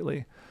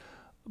immediately.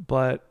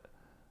 And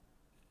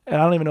I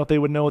don't even know if they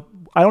would know,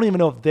 I don't even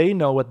know if they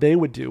know what they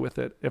would do with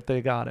it if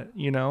they got it,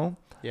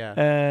 Yeah.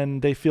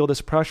 And they feel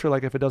this pressure,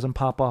 like if it doesn't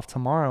pop off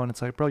tomorrow, and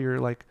it's like, bro, you're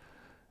like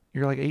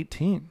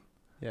 18.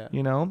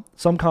 Yeah.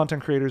 Some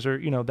content creators are,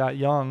 that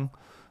young,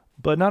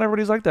 but not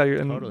everybody's like that.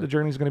 And Totally. The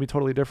journey is going to be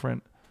totally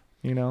different,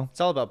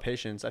 It's all about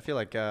patience. I feel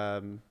like,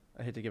 I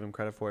hate to give him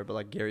credit for it, but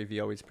like Gary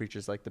Vee always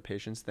preaches like the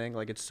patience thing.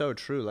 Like it's so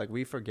true. Like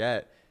we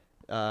forget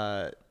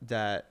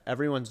that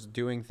everyone's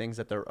doing things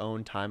at their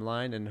own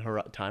timeline and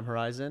time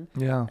horizon.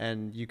 Yeah.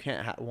 And you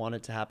can't want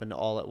it to happen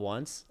all at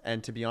once.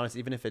 And to be honest,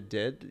 even if it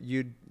did,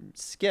 you'd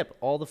skip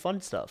all the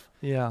fun stuff.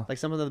 Yeah. Like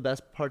some of the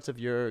best parts of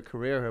your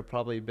career have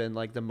probably been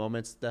like the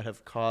moments that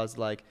have caused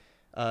like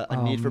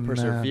a need for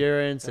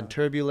perseverance and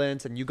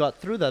turbulence, and you got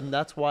through them.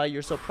 That's why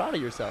you're so proud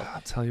of yourself. I'll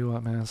tell you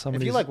what, man.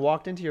 If you like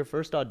walked into your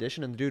first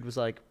audition and the dude was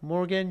like,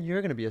 Morgan, you're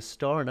going to be a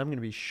star and I'm going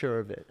to be sure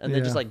of it, and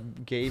then just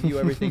like gave you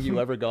everything you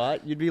ever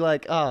got, you'd be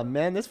like, oh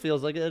man, this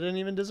feels like I didn't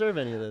even deserve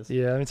any of this.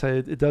 Yeah, let me tell you,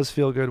 it does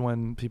feel good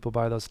when people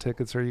buy those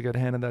tickets or you get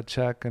handed that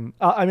check. And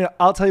I mean,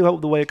 I'll tell you what,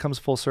 the way it comes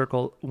full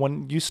circle,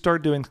 when you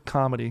start doing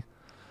comedy,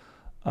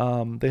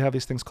 they have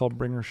these things called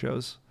bringer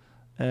shows,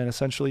 and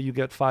essentially you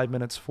get 5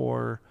 minutes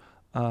for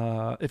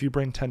if you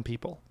bring 10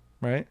 people,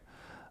 right?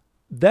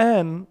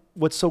 Then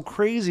what's so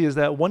crazy is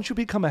that once you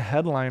become a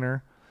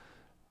headliner,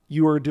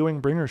 you are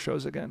doing bringer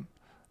shows again.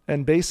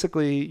 And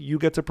basically you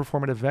get to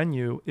perform at a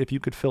venue if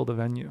you could fill the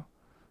venue.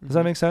 Does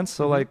that make sense?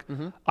 So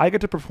I get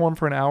to perform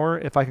for an hour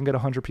if I can get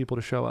 100 people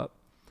to show up.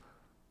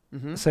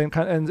 Same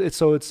kind, and it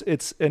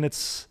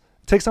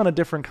takes on a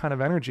different kind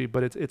of energy,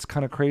 but it's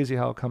kind of crazy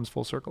how it comes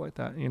full circle like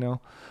that,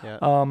 Yeah.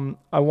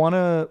 I want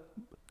to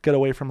get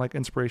away from like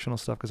inspirational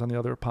stuff, because on the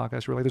other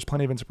podcast you're like, there's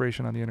plenty of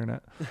inspiration on the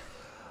internet.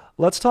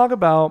 Let's talk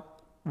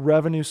about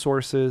revenue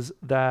sources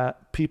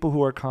that people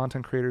who are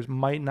content creators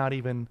might not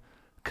even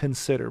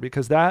consider,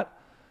 because that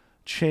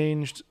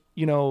changed,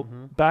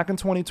 back in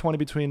 2020,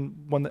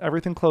 between when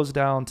everything closed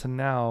down to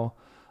now.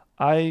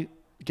 I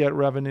get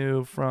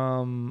revenue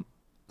from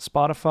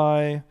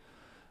Spotify,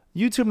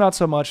 YouTube not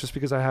so much, just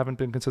because I haven't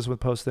been consistent with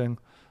posting,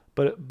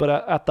 but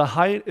at the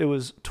height it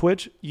was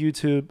Twitch,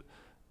 YouTube,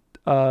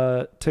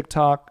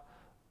 TikTok,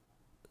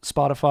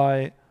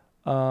 Spotify,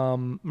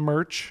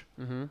 merch,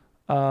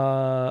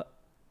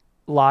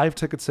 live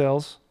ticket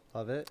sales.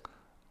 Love it.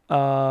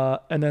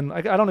 And then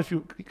I don't know if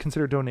you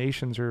consider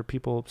donations or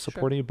people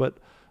supporting you, but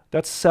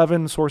that's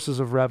 7 sources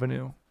of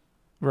revenue,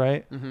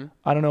 right?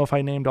 I don't know if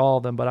I named all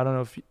of them, but I don't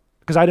know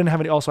because I didn't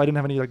have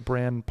any like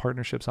brand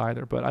partnerships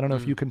either, but I don't know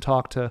if you can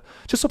talk to,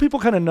 just so people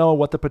kind of know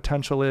what the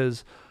potential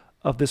is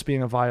of this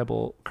being a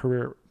viable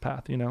career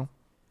path,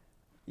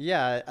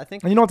 Yeah, I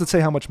think. And you don't have to say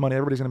how much money.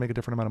 Everybody's going to make a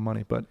different amount of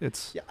money, but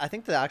it's. Yeah, I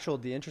think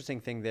the interesting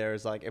thing there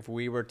is like if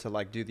we were to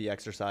like do the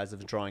exercise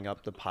of drawing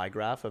up the pie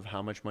graph of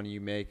how much money you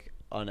make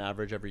on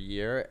average every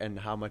year and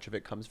how much of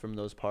it comes from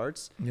those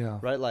parts. Yeah.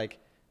 Right. Like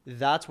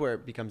that's where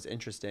it becomes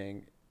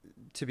interesting.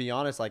 To be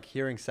honest, like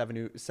hearing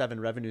seven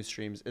revenue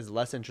streams is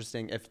less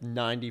interesting if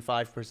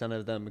 95%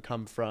 of them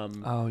come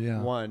from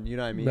one. You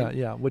know what I mean?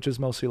 Yeah, which is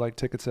mostly like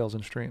ticket sales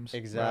and streams.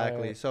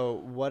 Exactly. Right.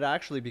 So what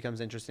actually becomes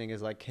interesting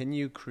is like, can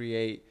you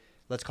create,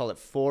 let's call it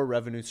 4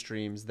 revenue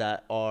streams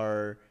that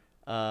are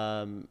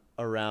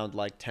around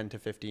like 10 to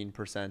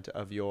 15%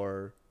 of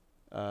your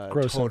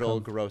total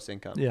gross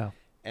income. Yeah.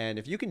 And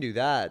if you can do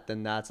that,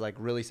 then that's like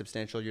really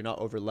substantial. You're not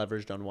over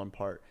leveraged on one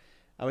part.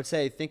 I would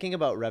say thinking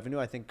about revenue,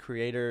 I think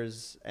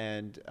creators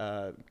and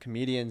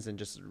comedians and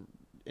just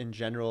in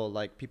general,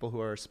 like people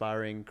who are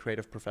aspiring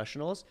creative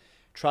professionals,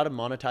 try to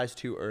monetize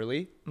too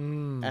early.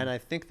 And I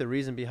think the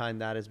reason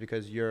behind that is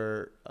because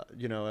you're,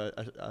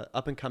 a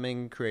up and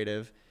coming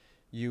creative.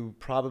 You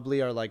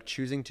probably are like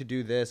choosing to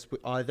do this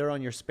either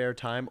on your spare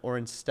time or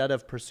instead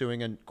of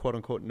pursuing a quote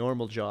unquote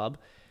normal job.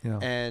 Yeah.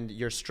 And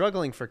you're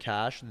struggling for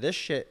cash. This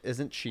shit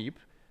isn't cheap.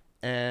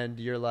 And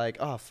you're like,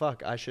 oh,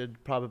 fuck, I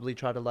should probably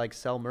try to like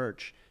sell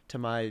merch to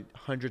my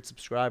 100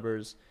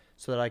 subscribers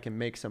so that I can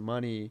make some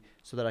money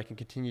so that I can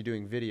continue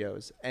doing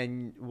videos.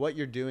 And what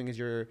you're doing is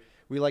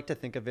we like to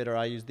think of it, or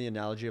I use the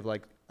analogy of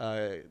like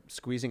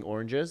squeezing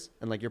oranges,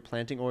 and like you're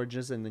planting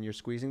oranges and then you're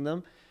squeezing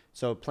them.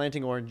 So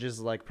planting oranges is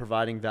like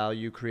providing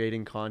value,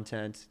 creating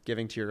content,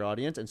 giving to your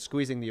audience, and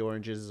squeezing the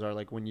oranges are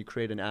like when you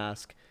create an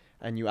ask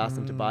and you ask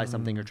them to buy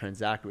something or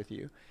transact with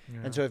you. Yeah.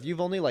 And so if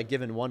you've only like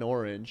given one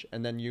orange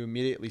and then you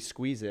immediately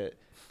squeeze it,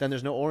 then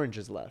there's no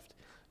oranges left.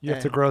 You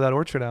have to grow that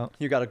orchard out.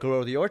 You got to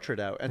grow the orchard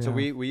out. And so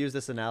we use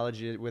this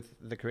analogy with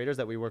the creators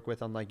that we work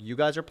with on like, you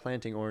guys are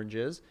planting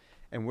oranges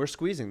and we're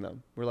squeezing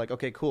them. We're like,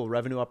 okay, cool.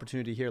 Revenue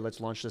opportunity here. Let's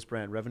launch this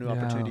brand. Revenue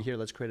opportunity here.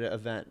 Let's create an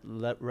event.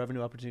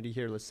 Revenue opportunity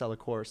here. Let's sell a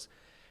course.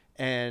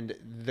 And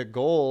the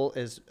goal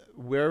is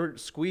we're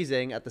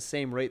squeezing at the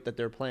same rate that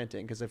they're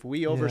planting. Because if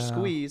we over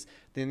squeeze,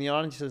 then the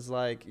audience is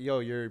like, yo,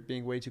 you're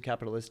being way too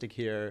capitalistic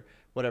here.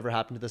 Whatever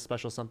happened to the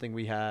special something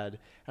we had?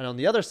 And on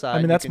the other side, I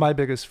mean, that's my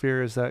biggest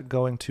fear, is that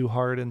going too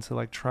hard into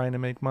like trying to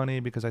make money,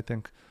 because I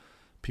think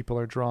people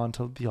are drawn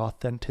to the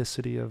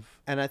authenticity of.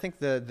 And I think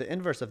the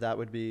inverse of that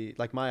would be,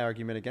 like, my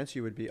argument against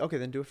you would be, okay,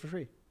 then do it for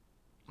free.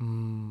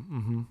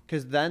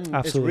 Because then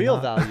it's real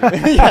value.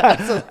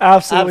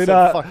 Absolutely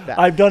not. Fuck that.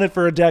 I've done it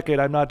for a decade.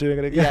 I'm not doing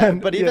it again.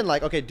 But even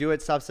like, okay, do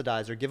it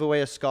subsidized or give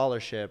away a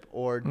scholarship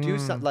or do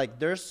something. Like,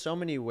 there's so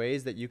many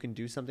ways that you can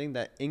do something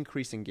that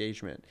increase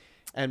engagement.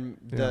 And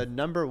the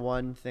number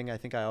one thing I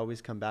think I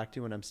always come back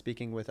to when I'm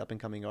speaking with up and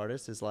coming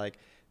artists is like,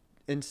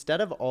 instead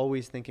of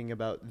always thinking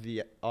about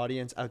the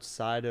audience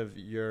outside of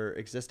your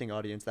existing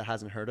audience that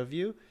hasn't heard of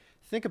you,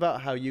 think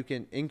about how you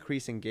can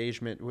increase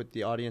engagement with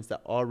the audience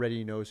that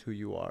already knows who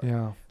you are.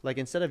 Yeah. Like,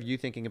 instead of you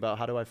thinking about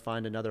how do I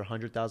find another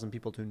 100,000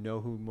 people to know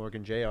who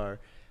Morgan J are,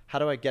 how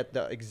do I get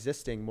the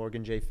existing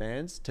Morgan J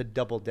fans to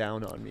double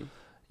down on me?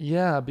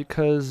 Yeah,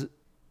 because,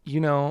 you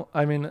know,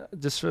 I mean,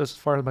 just as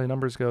far as my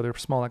numbers go, they're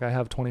small. Like, I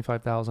have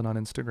 25,000 on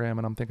Instagram,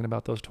 and I'm thinking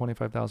about those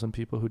 25,000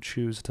 people who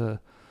choose to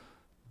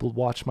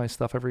watch my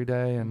stuff every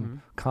day and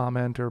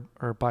comment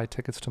or buy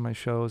tickets to my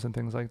shows and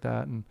things like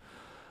that.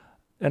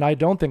 And I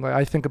don't think, like,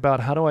 I think about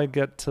how do I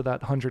get to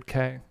that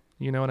 100K,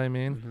 you know what I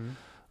mean?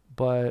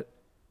 But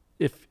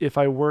if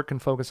I work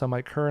and focus on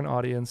my current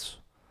audience,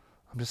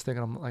 I'm just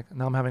thinking, I'm like,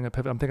 now I'm having a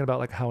pivot. I'm thinking about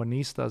like how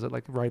Anise does it,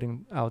 like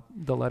writing out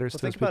the letters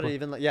to his people. Think about it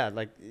even like,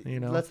 like,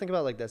 you know, let's think about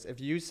it like this. If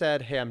you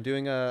said, hey, I'm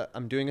doing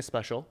a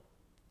special,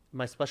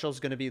 my special is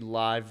going to be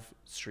live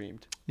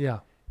streamed. Yeah.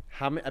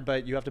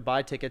 But you have to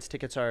buy tickets.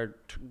 Tickets are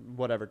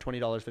whatever,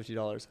 $20,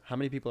 $50. How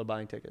many people are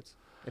buying tickets?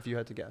 If you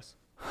had to guess.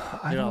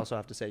 You don't also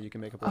have to say, you can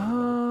make up.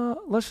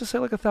 Let's just say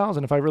like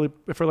 1,000.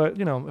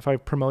 If I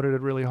promoted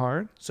it really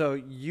hard. So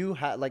you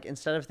had, like,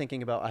 instead of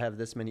thinking about I have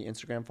this many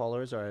Instagram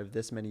followers or I have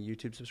this many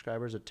YouTube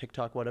subscribers or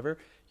TikTok, whatever,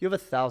 you have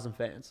 1,000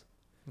 fans.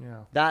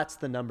 Yeah. That's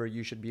the number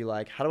you should be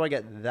like, how do I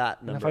get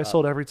that number? And if I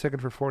sold every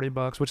ticket for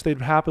 $40, which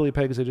they'd happily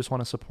pay because they just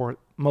want to support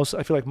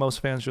I feel like most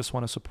fans just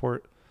want to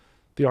support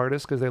the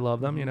artist because they love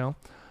them, you know.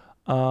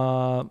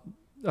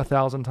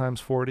 1,000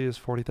 times 40 is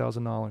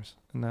 $40,000.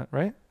 Isn't that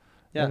right?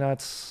 Yeah. And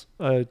that's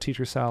a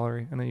teacher's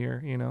salary in a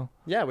year, you know?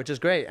 Yeah, which is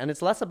great. And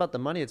it's less about the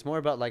money. It's more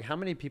about like how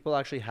many people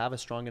actually have a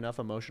strong enough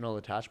emotional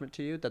attachment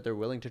to you that they're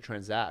willing to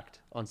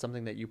transact on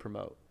something that you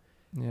promote.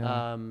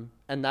 Yeah.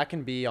 And that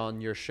can be on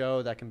your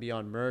show. That can be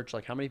on merch.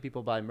 Like, how many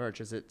people buy merch?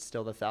 Is it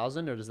still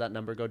 1,000 or does that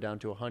number go down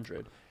to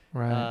 100?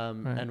 Right.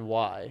 Right. And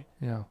why?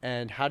 Yeah.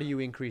 And how do you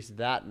increase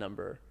that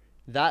number?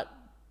 That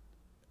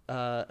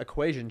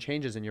equation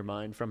changes in your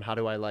mind from how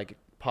do I like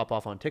pop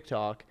off on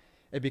TikTok?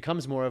 It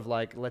becomes more of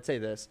like, let's say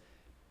this.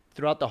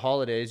 Throughout the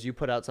holidays, you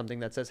put out something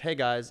that says, hey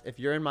guys, if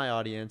you're in my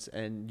audience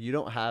and you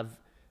don't have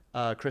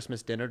a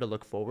Christmas dinner to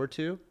look forward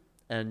to,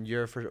 and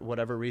you're for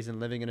whatever reason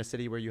living in a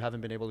city where you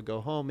haven't been able to go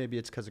home, maybe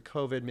it's because of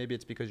COVID, maybe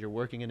it's because you're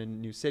working in a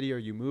new city or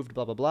you moved,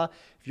 blah, blah, blah.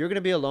 If you're going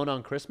to be alone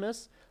on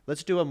Christmas,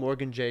 let's do a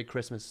Morgan J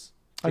Christmas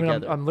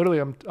together. I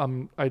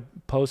mean, I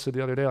posted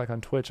the other day, like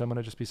on Twitch, I'm going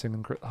to just be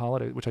singing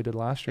holiday, which I did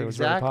last year. It was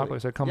very popular.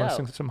 So come and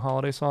sing some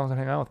holiday songs and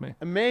hang out with me.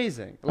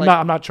 Amazing. Like,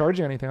 I'm not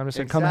charging anything. I'm just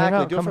saying, come hang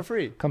out. Do it for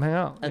free. Come hang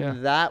out.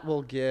 And that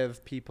will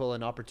give people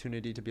an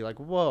opportunity to be like,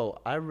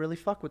 whoa, I really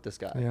fuck with this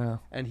guy. Yeah.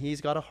 And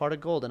he's got a heart of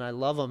gold and I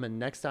love him. And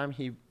next time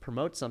he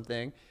promotes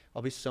something,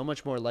 I'll be so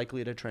much more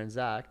likely to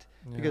transact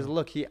because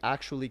look, he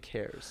actually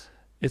cares.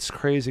 It's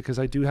crazy because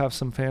I do have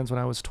some fans when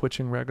I was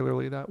Twitching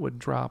regularly that would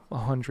drop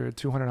 $100,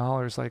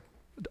 $200, like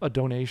a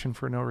donation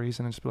for no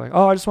reason and just be like,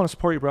 oh, I just want to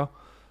support you, bro.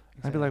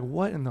 Exactly. I'd be like,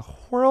 what in the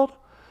world?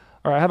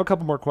 All right, I have a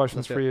couple more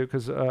questions for you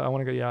because I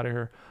want to get you out of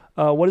here.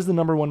 What is the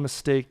number one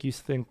mistake you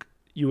think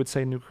you would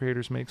say new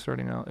creators make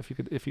starting out,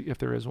 if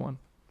there is one?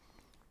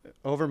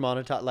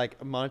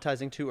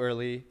 Monetizing too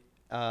early,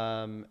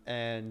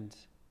 and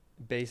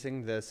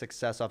basing the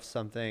success off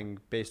something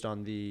based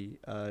on the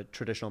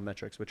traditional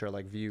metrics, which are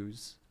like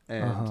views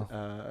and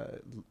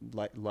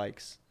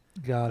likes.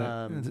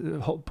 Got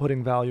it.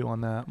 Putting value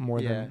on that more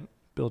Yeah. than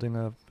building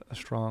a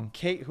strong.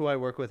 Kate, who I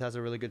work with, has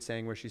a really good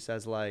saying where she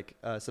says like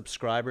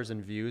subscribers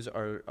and views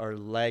are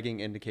lagging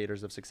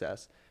indicators of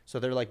success. So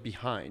they're like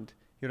behind.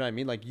 You know what I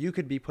mean? Like you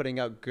could be putting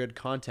out good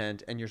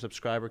content and your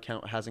subscriber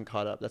count hasn't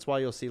caught up. That's why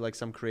you'll see like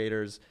some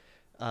creators,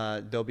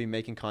 they'll be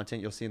making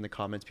content. You'll see in the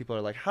comments, people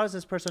are like, how does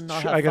this person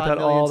not have 5 million? I get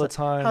that all the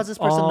time. How's this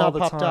person all not the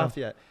popped time. off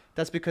yet?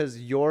 That's because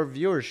your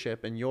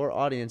viewership and your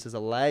audience is a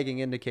lagging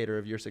indicator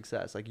of your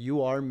success. Like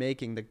you are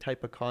making the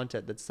type of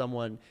content that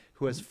someone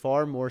who has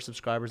far more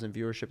subscribers and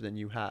viewership than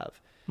you have.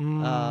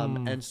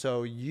 And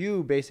so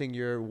you basing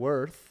your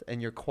worth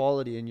and your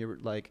quality and your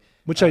like,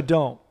 which I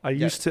don't. I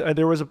used to.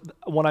 There was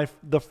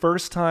the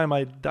first time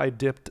I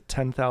dipped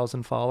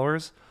 10,000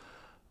 followers.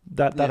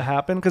 That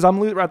happened because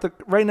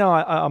right now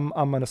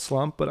I'm in a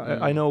slump, but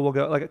I know we'll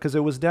go like because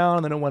it was down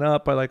and then it went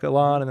up by like a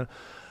lot, and then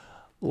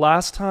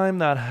last time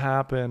that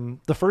happened,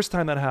 the first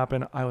time that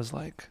happened, I was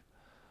like,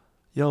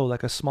 yo,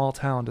 like a small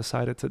town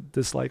decided to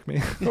dislike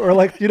me, or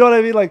like, you know what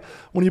I mean? Like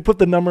when you put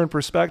the number in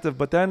perspective,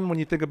 but then when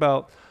you think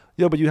about,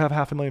 yo, but you have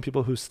 500,000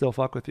 people who still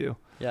fuck with you.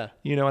 Yeah.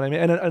 You know what I mean?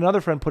 And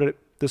another friend put it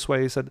this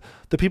way. He said,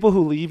 the people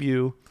who leave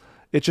you,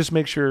 it just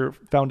makes your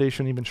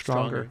foundation even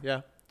stronger.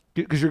 Yeah.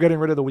 Because you're getting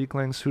rid of the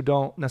weaklings who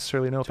don't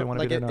necessarily know if they want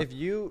to like be there or not.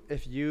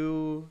 if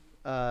you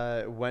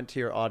went to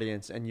your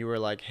audience and you were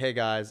like, hey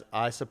guys,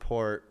 I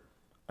support,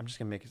 I'm just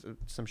gonna make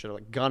some shit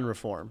like gun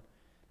reform.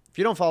 If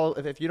you don't follow,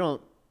 if you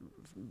don't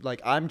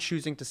like, I'm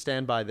choosing to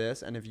stand by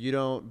this, and if you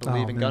don't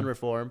believe in gun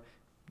reform,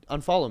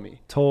 unfollow me.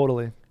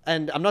 Totally.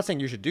 And I'm not saying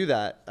you should do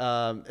that.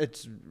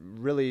 It's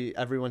really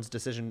everyone's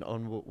decision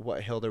on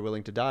what hill they're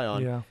willing to die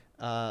on. Yeah.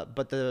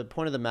 But the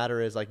point of the matter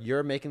is like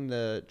you're making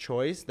the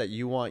choice that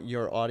you want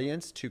your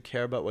audience to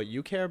care about what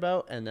you care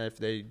about. And if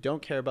they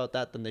don't care about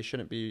that, then they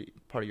shouldn't be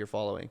part of your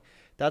following.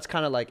 That's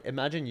kind of like,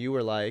 imagine you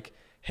were like,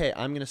 hey,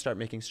 I'm going to start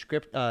making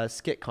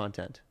skit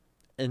content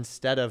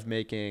instead of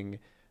making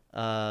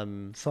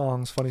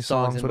songs, funny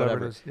songs,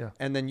 whatever it is. Yeah.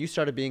 And then you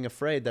started being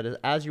afraid that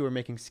as you were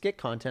making skit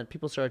content,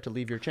 people started to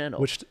leave your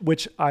channel.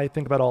 Which I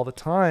think about all the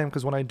time,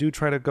 because when I do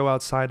try to go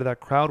outside of that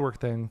crowd work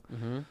thing,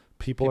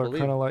 people are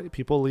kind of like,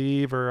 people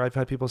leave, or I've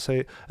had people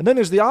say, and then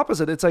there's the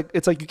opposite. It's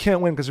like you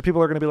can't win because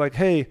people are going to be like,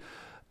 hey,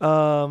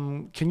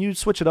 can you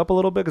switch it up a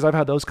little bit? Because I've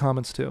had those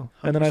comments too.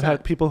 100%. And then I've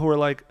had people who are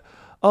like,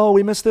 oh,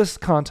 we missed this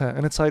content.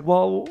 And it's like,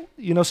 well,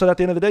 you know, so at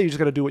the end of the day, you just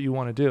got to do what you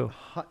want to do.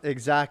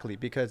 Exactly.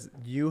 Because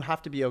you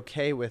have to be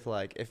okay with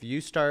like, if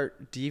you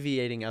start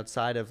deviating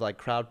outside of like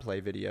crowd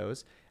play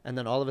videos, and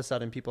then all of a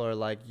sudden people are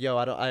like, yo,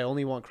 I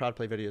only want crowd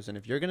play videos. And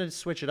if you're going to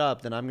switch it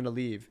up, then I'm going to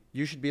leave.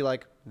 You should be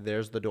like,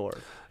 there's the door.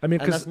 I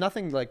mean, and that's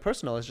nothing like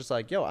personal. It's just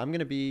like, yo, I'm going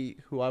to be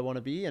who I want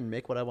to be and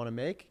make what I want to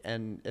make.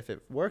 And if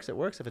it works, it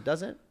works. If it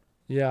doesn't.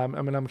 Yeah. I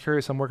mean, I'm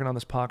curious. I'm working on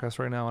this podcast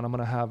right now, and I'm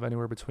going to have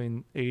anywhere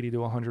between 80 to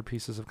 100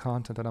 pieces of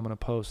content that I'm going to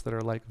post that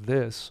are like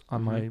this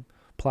on my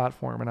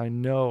platform. And I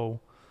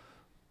know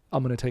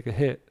I'm going to take a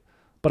hit.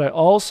 But I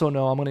also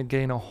know I'm going to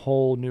gain a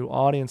whole new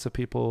audience of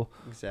people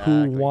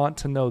who want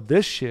to know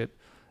this shit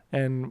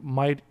and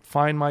might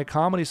find my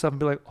comedy stuff and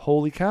be like,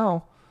 holy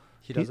cow,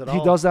 he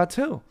does that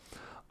too.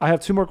 I have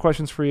 2 more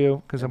questions for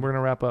you because we're going to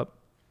wrap up.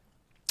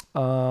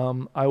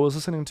 I was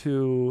listening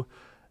to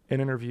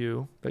an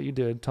interview that you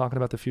did talking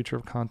about the future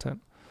of content.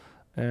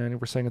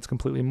 And we're saying it's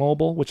completely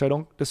mobile, which I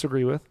don't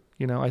disagree with.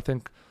 You know, I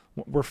think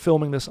we're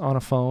filming this on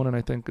a phone, and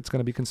I think it's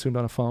going to be consumed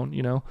on a phone,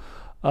 you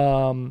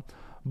know.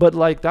 But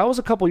like that was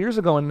a couple years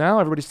ago, and now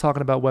everybody's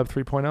talking about Web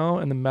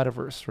 3.0 and the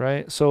metaverse,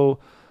 right? So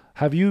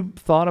have you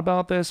thought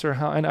about this, or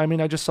how? And I mean,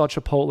 I just saw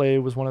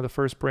Chipotle was one of the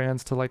first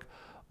brands to like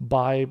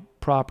buy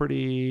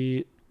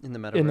property in the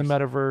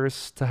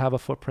metaverse to have a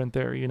footprint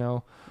there, you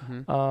know.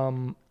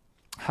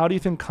 How do you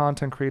think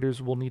content creators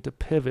will need to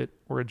pivot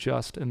or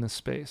adjust in this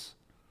space?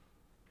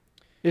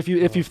 If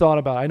you've thought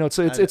about it. I know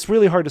it's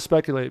really hard to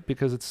speculate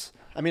because it's.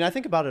 I mean, I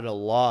think about it a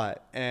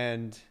lot,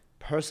 and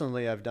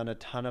personally, I've done a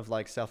ton of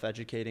like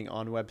self-educating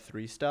on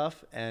Web3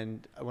 stuff.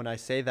 And when I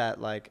say that,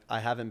 like,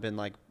 I haven't been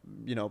like,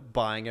 you know,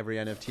 buying every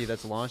NFT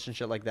that's launched and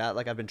shit like that.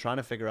 Like, I've been trying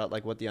to figure out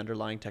like what the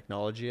underlying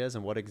technology is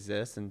and what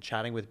exists, and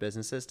chatting with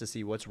businesses to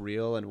see what's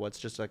real and what's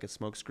just like a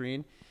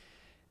smokescreen.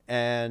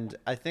 And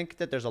I think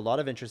that there's a lot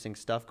of interesting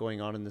stuff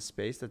going on in the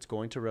space that's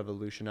going to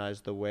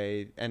revolutionize the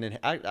way, and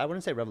I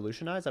wouldn't say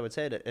revolutionize, I would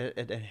say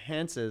it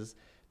enhances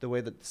the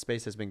way that the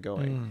space has been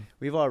going.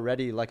 We've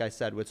already, like I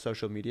said, with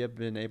social media,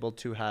 been able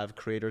to have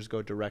creators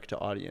go direct to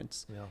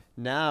audience. Yeah.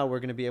 Now we're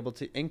going to be able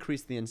to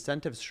increase the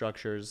incentive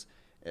structures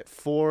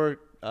for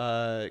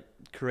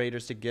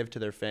creators to give to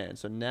their fans.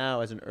 So now,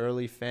 as an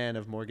early fan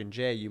of Morgan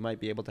J, you might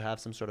be able to have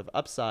some sort of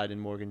upside in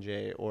Morgan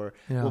J, or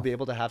we'll be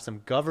able to have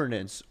some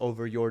governance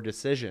over your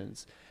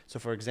decisions. So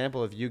for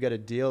example, if you get a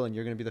deal and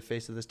you're going to be the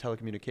face of this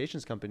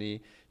telecommunications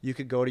company, you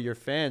could go to your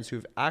fans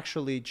who've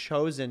actually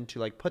chosen to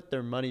like put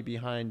their money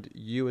behind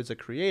you as a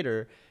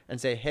creator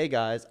and say, hey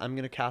guys, I'm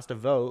going to cast a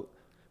vote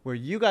where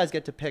you guys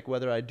get to pick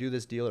whether I do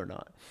this deal or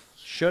not.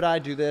 Should I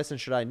do this and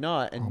should I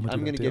not? And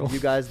I'm going to give you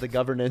guys the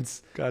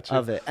governance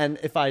of it. And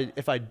if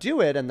I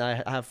do it and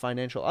I have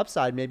financial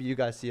upside, maybe you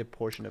guys see a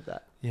portion of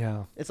that.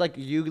 Yeah. It's like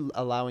you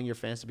allowing your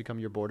fans to become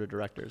your board of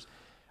directors.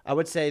 I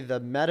would say the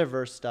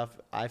metaverse stuff,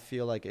 I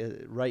feel like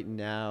right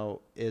now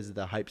is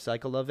the hype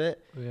cycle of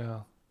it.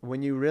 Yeah.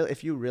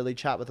 If you really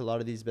chat with a lot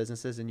of these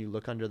businesses and you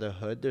look under the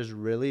hood, there's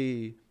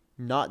really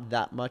not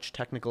that much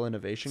technical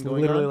innovation going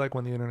on. Literally like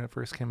when the internet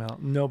first came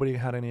out, nobody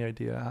had any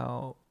idea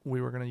how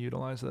we were going to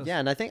utilize this. Yeah,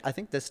 and I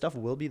think this stuff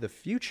will be the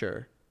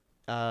future,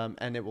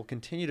 and it will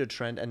continue to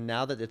trend. And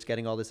now that it's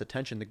getting all this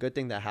attention, the good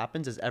thing that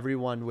happens is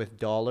everyone with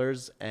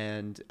dollars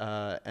and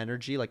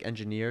energy, like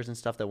engineers and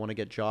stuff that want to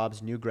get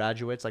jobs, new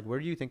graduates, like where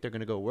do you think they're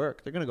going to go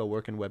work? They're going to go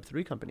work in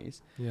Web3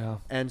 companies. Yeah.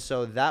 And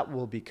so that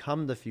will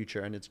become the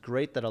future, and it's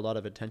great that a lot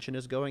of attention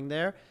is going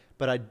there.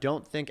 But I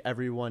don't think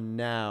everyone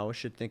now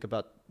should think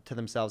about to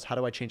themselves, how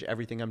do I change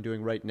everything I'm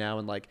doing right now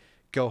and like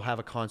go have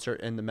a concert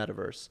in the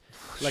metaverse?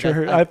 Like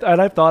sure.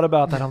 I've thought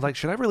about that. I'm like,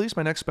 should I release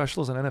my next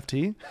special as an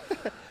NFT?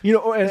 You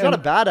know, it's not a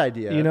bad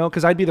idea. You know,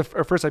 because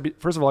first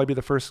of all, I'd be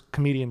the first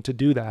comedian to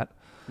do that.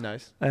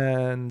 Nice.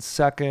 And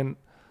second,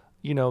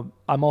 you know,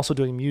 I'm also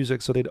doing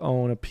music, so they'd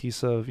own a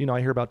piece of, you know,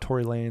 I hear about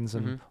Tory Lanez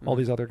and all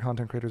these other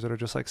content creators that are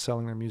just like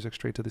selling their music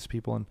straight to these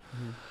people, and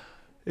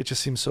it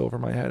just seems so over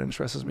my head and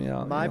stresses me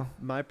out.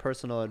 My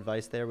personal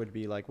advice there would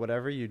be like,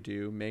 whatever you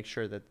do, make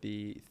sure that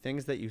the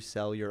things that you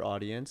sell your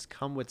audience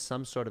come with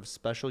some sort of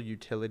special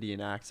utility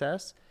and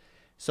access,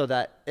 so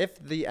that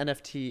if the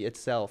NFT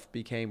itself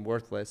became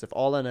worthless, if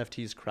all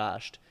NFTs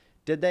crashed,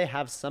 did they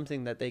have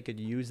something that they could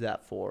use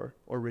that for,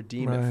 or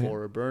redeem it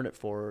for, or burn it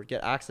for, or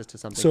get access to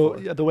something so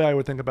for? Yeah, the way I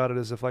would think about it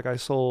is if like I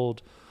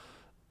sold,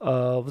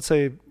 let's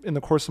say in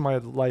the course of my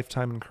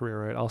lifetime and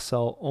career, right, I'll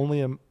sell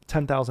only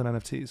 10,000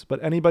 NFTs,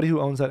 but anybody who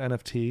owns that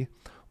NFT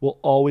will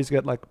always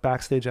get like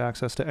backstage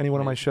access to any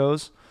one of my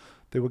shows.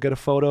 They will get a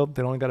photo.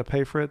 They don't got to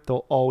pay for it.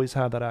 They'll always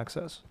have that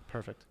access.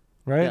 Perfect.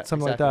 Right? Yeah,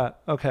 Something exactly.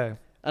 like that. Okay.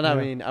 And I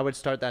mean, I would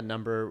start that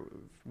number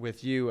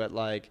with you at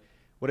like,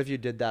 what if you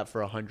did that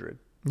for 100?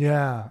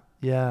 Yeah.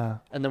 Yeah.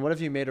 And then what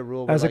if you made a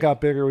rule as where, it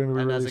got bigger, we and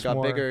released as it got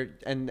more. bigger,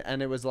 and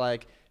it was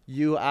like,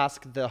 you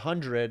ask the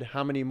 100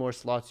 how many more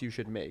slots you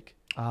should make.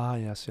 Ah,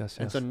 yes.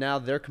 And so now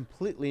they're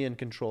completely in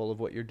control of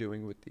what you're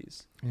doing with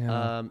these.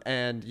 Yeah.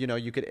 And you know,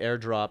 you could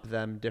airdrop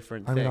them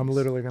different things. I mean, I'm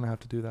literally going to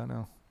have to do that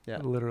now. Yeah. I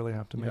literally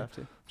have to have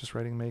to. Just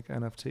writing make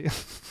NFT.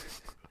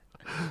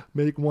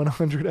 Make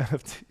 100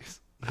 NFTs.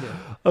 Yeah.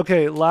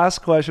 Okay, last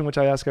question, which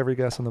I ask every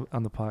guest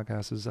on the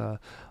podcast, is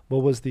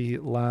what was the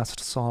last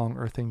song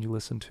or thing you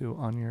listened to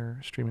on your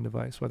streaming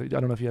device? Whether I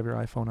don't know if you have your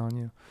iPhone on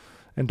you,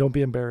 and don't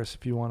be embarrassed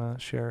if you want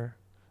to share.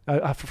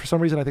 For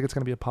some reason, I think it's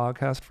going to be a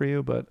podcast for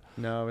you, but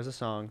No, it was a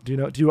song. do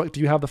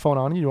you have the phone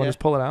on you? Do you want to Yeah. just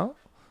pull it out?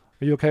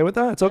 Are you okay with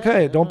that? It's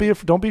okay. Don't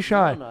be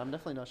shy. No, I'm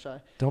definitely not shy.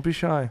 Don't be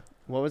shy.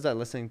 What was I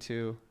listening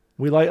to?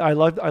 I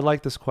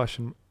like this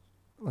question.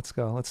 Let's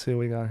go. Let's see what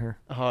we got here.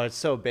 Oh, it's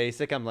so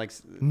basic. I'm like,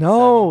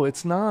 No,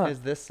 it's not.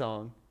 Is this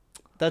song?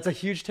 That's a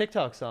huge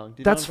TikTok song.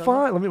 Do you That's know what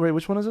I'm fine. Let me wait.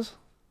 Which one is this?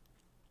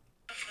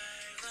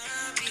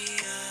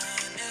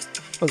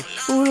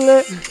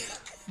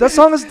 That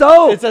song is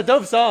dope. It's a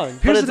dope song,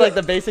 but it's like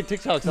the basic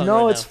TikTok song.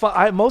 No, right it's now.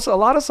 fine. A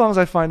lot of songs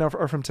I find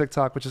are from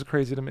TikTok, which is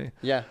crazy to me.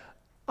 Yeah.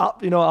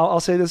 I'll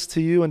say this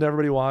to you and to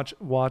everybody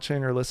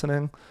watching or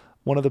listening.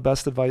 One of the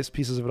best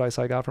pieces of advice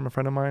I got from a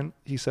friend of mine.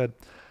 He said,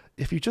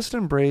 if you just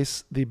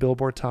embrace the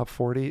Billboard Top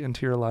 40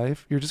 into your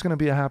life, you're just going to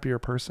be a happier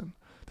person.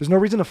 There's no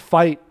reason to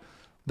fight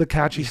the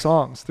catchy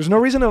songs. There's no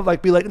reason to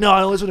be like, no, I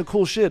don't listen to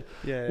cool shit.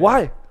 Yeah.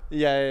 Why?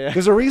 Yeah.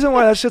 There's a reason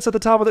why that shit's at the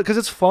top of it, because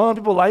it's fun.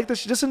 People like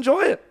this. You just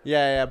enjoy it.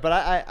 Yeah. But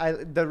I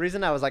the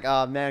reason I was like,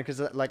 oh man, because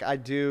like I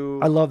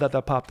love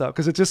that popped up,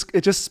 because it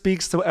just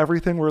speaks to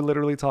everything we're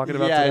literally talking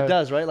about today. Yeah, it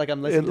does, right? Like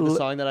I'm listening to the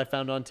song that I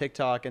found on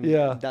TikTok, and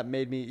that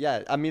made me.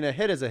 Yeah, I mean, a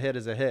hit is a hit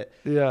is a hit.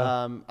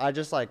 Yeah. I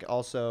just like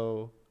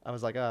also I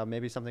was like, oh,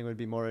 maybe something would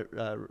be more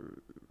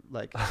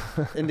like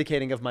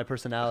indicating of my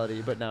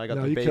personality, but now I got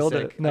the basic. Killed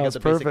it. No, I got it's the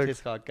perfect. basic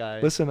TikTok guy.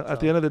 Listen, at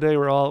the end of the day,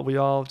 we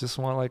all just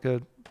want like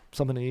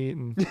something to eat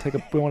and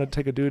we want to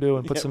take a doo-doo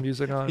and put some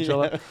music on and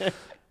chill out.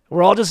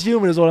 We're all just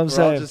human is what I'm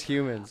saying. We're all just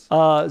humans.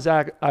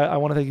 Zach, I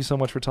want to thank you so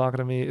much for talking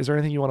to me. Is there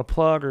anything you want to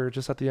plug, or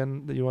just at the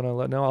end that you want to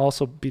let know? I'll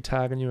also be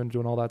tagging you and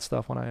doing all that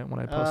stuff when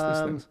I post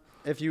these things.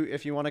 If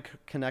you want to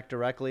connect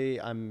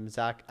directly, I'm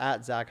Zack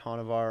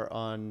Honarvar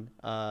on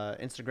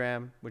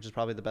Instagram, which is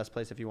probably the best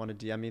place if you want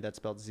to DM me. That's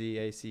spelled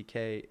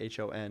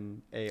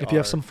ZACKHONAR. If you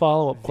have some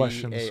follow-up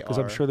questions, because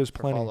I'm sure there's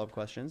plenty. Follow-up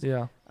questions.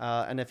 Yeah.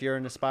 And if you're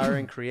an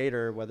aspiring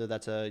creator, whether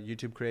that's a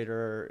YouTube creator,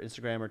 or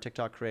Instagram or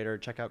TikTok creator,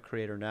 check out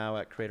Creator Now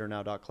at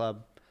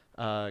creatornow.club.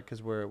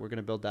 Because we're going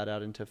to build that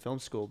out into film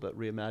school, but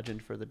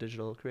reimagined for the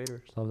digital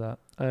creators. Love that.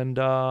 And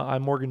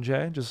I'm Morgan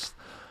J.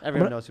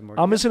 Everyone knows who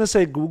Morgan. I'm just going to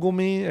say Google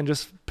me and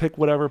just pick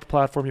whatever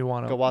platform you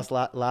want. Go watch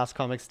Last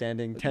Comic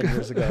Standing 10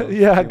 years ago.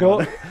 Yeah,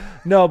 go.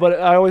 No, but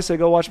I always say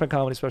go watch my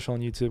comedy special on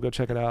YouTube. Go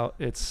check it out.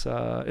 It's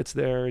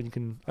there.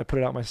 I put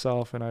it out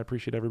myself, and I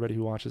appreciate everybody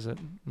who watches it.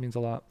 It means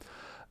a lot.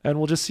 And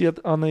we'll just see you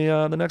on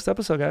the next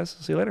episode, guys.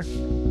 See you later.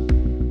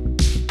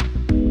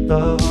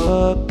 The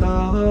hook, the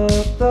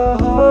hook, the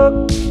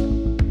hook.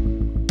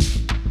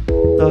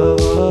 The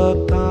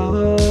hook, the hook.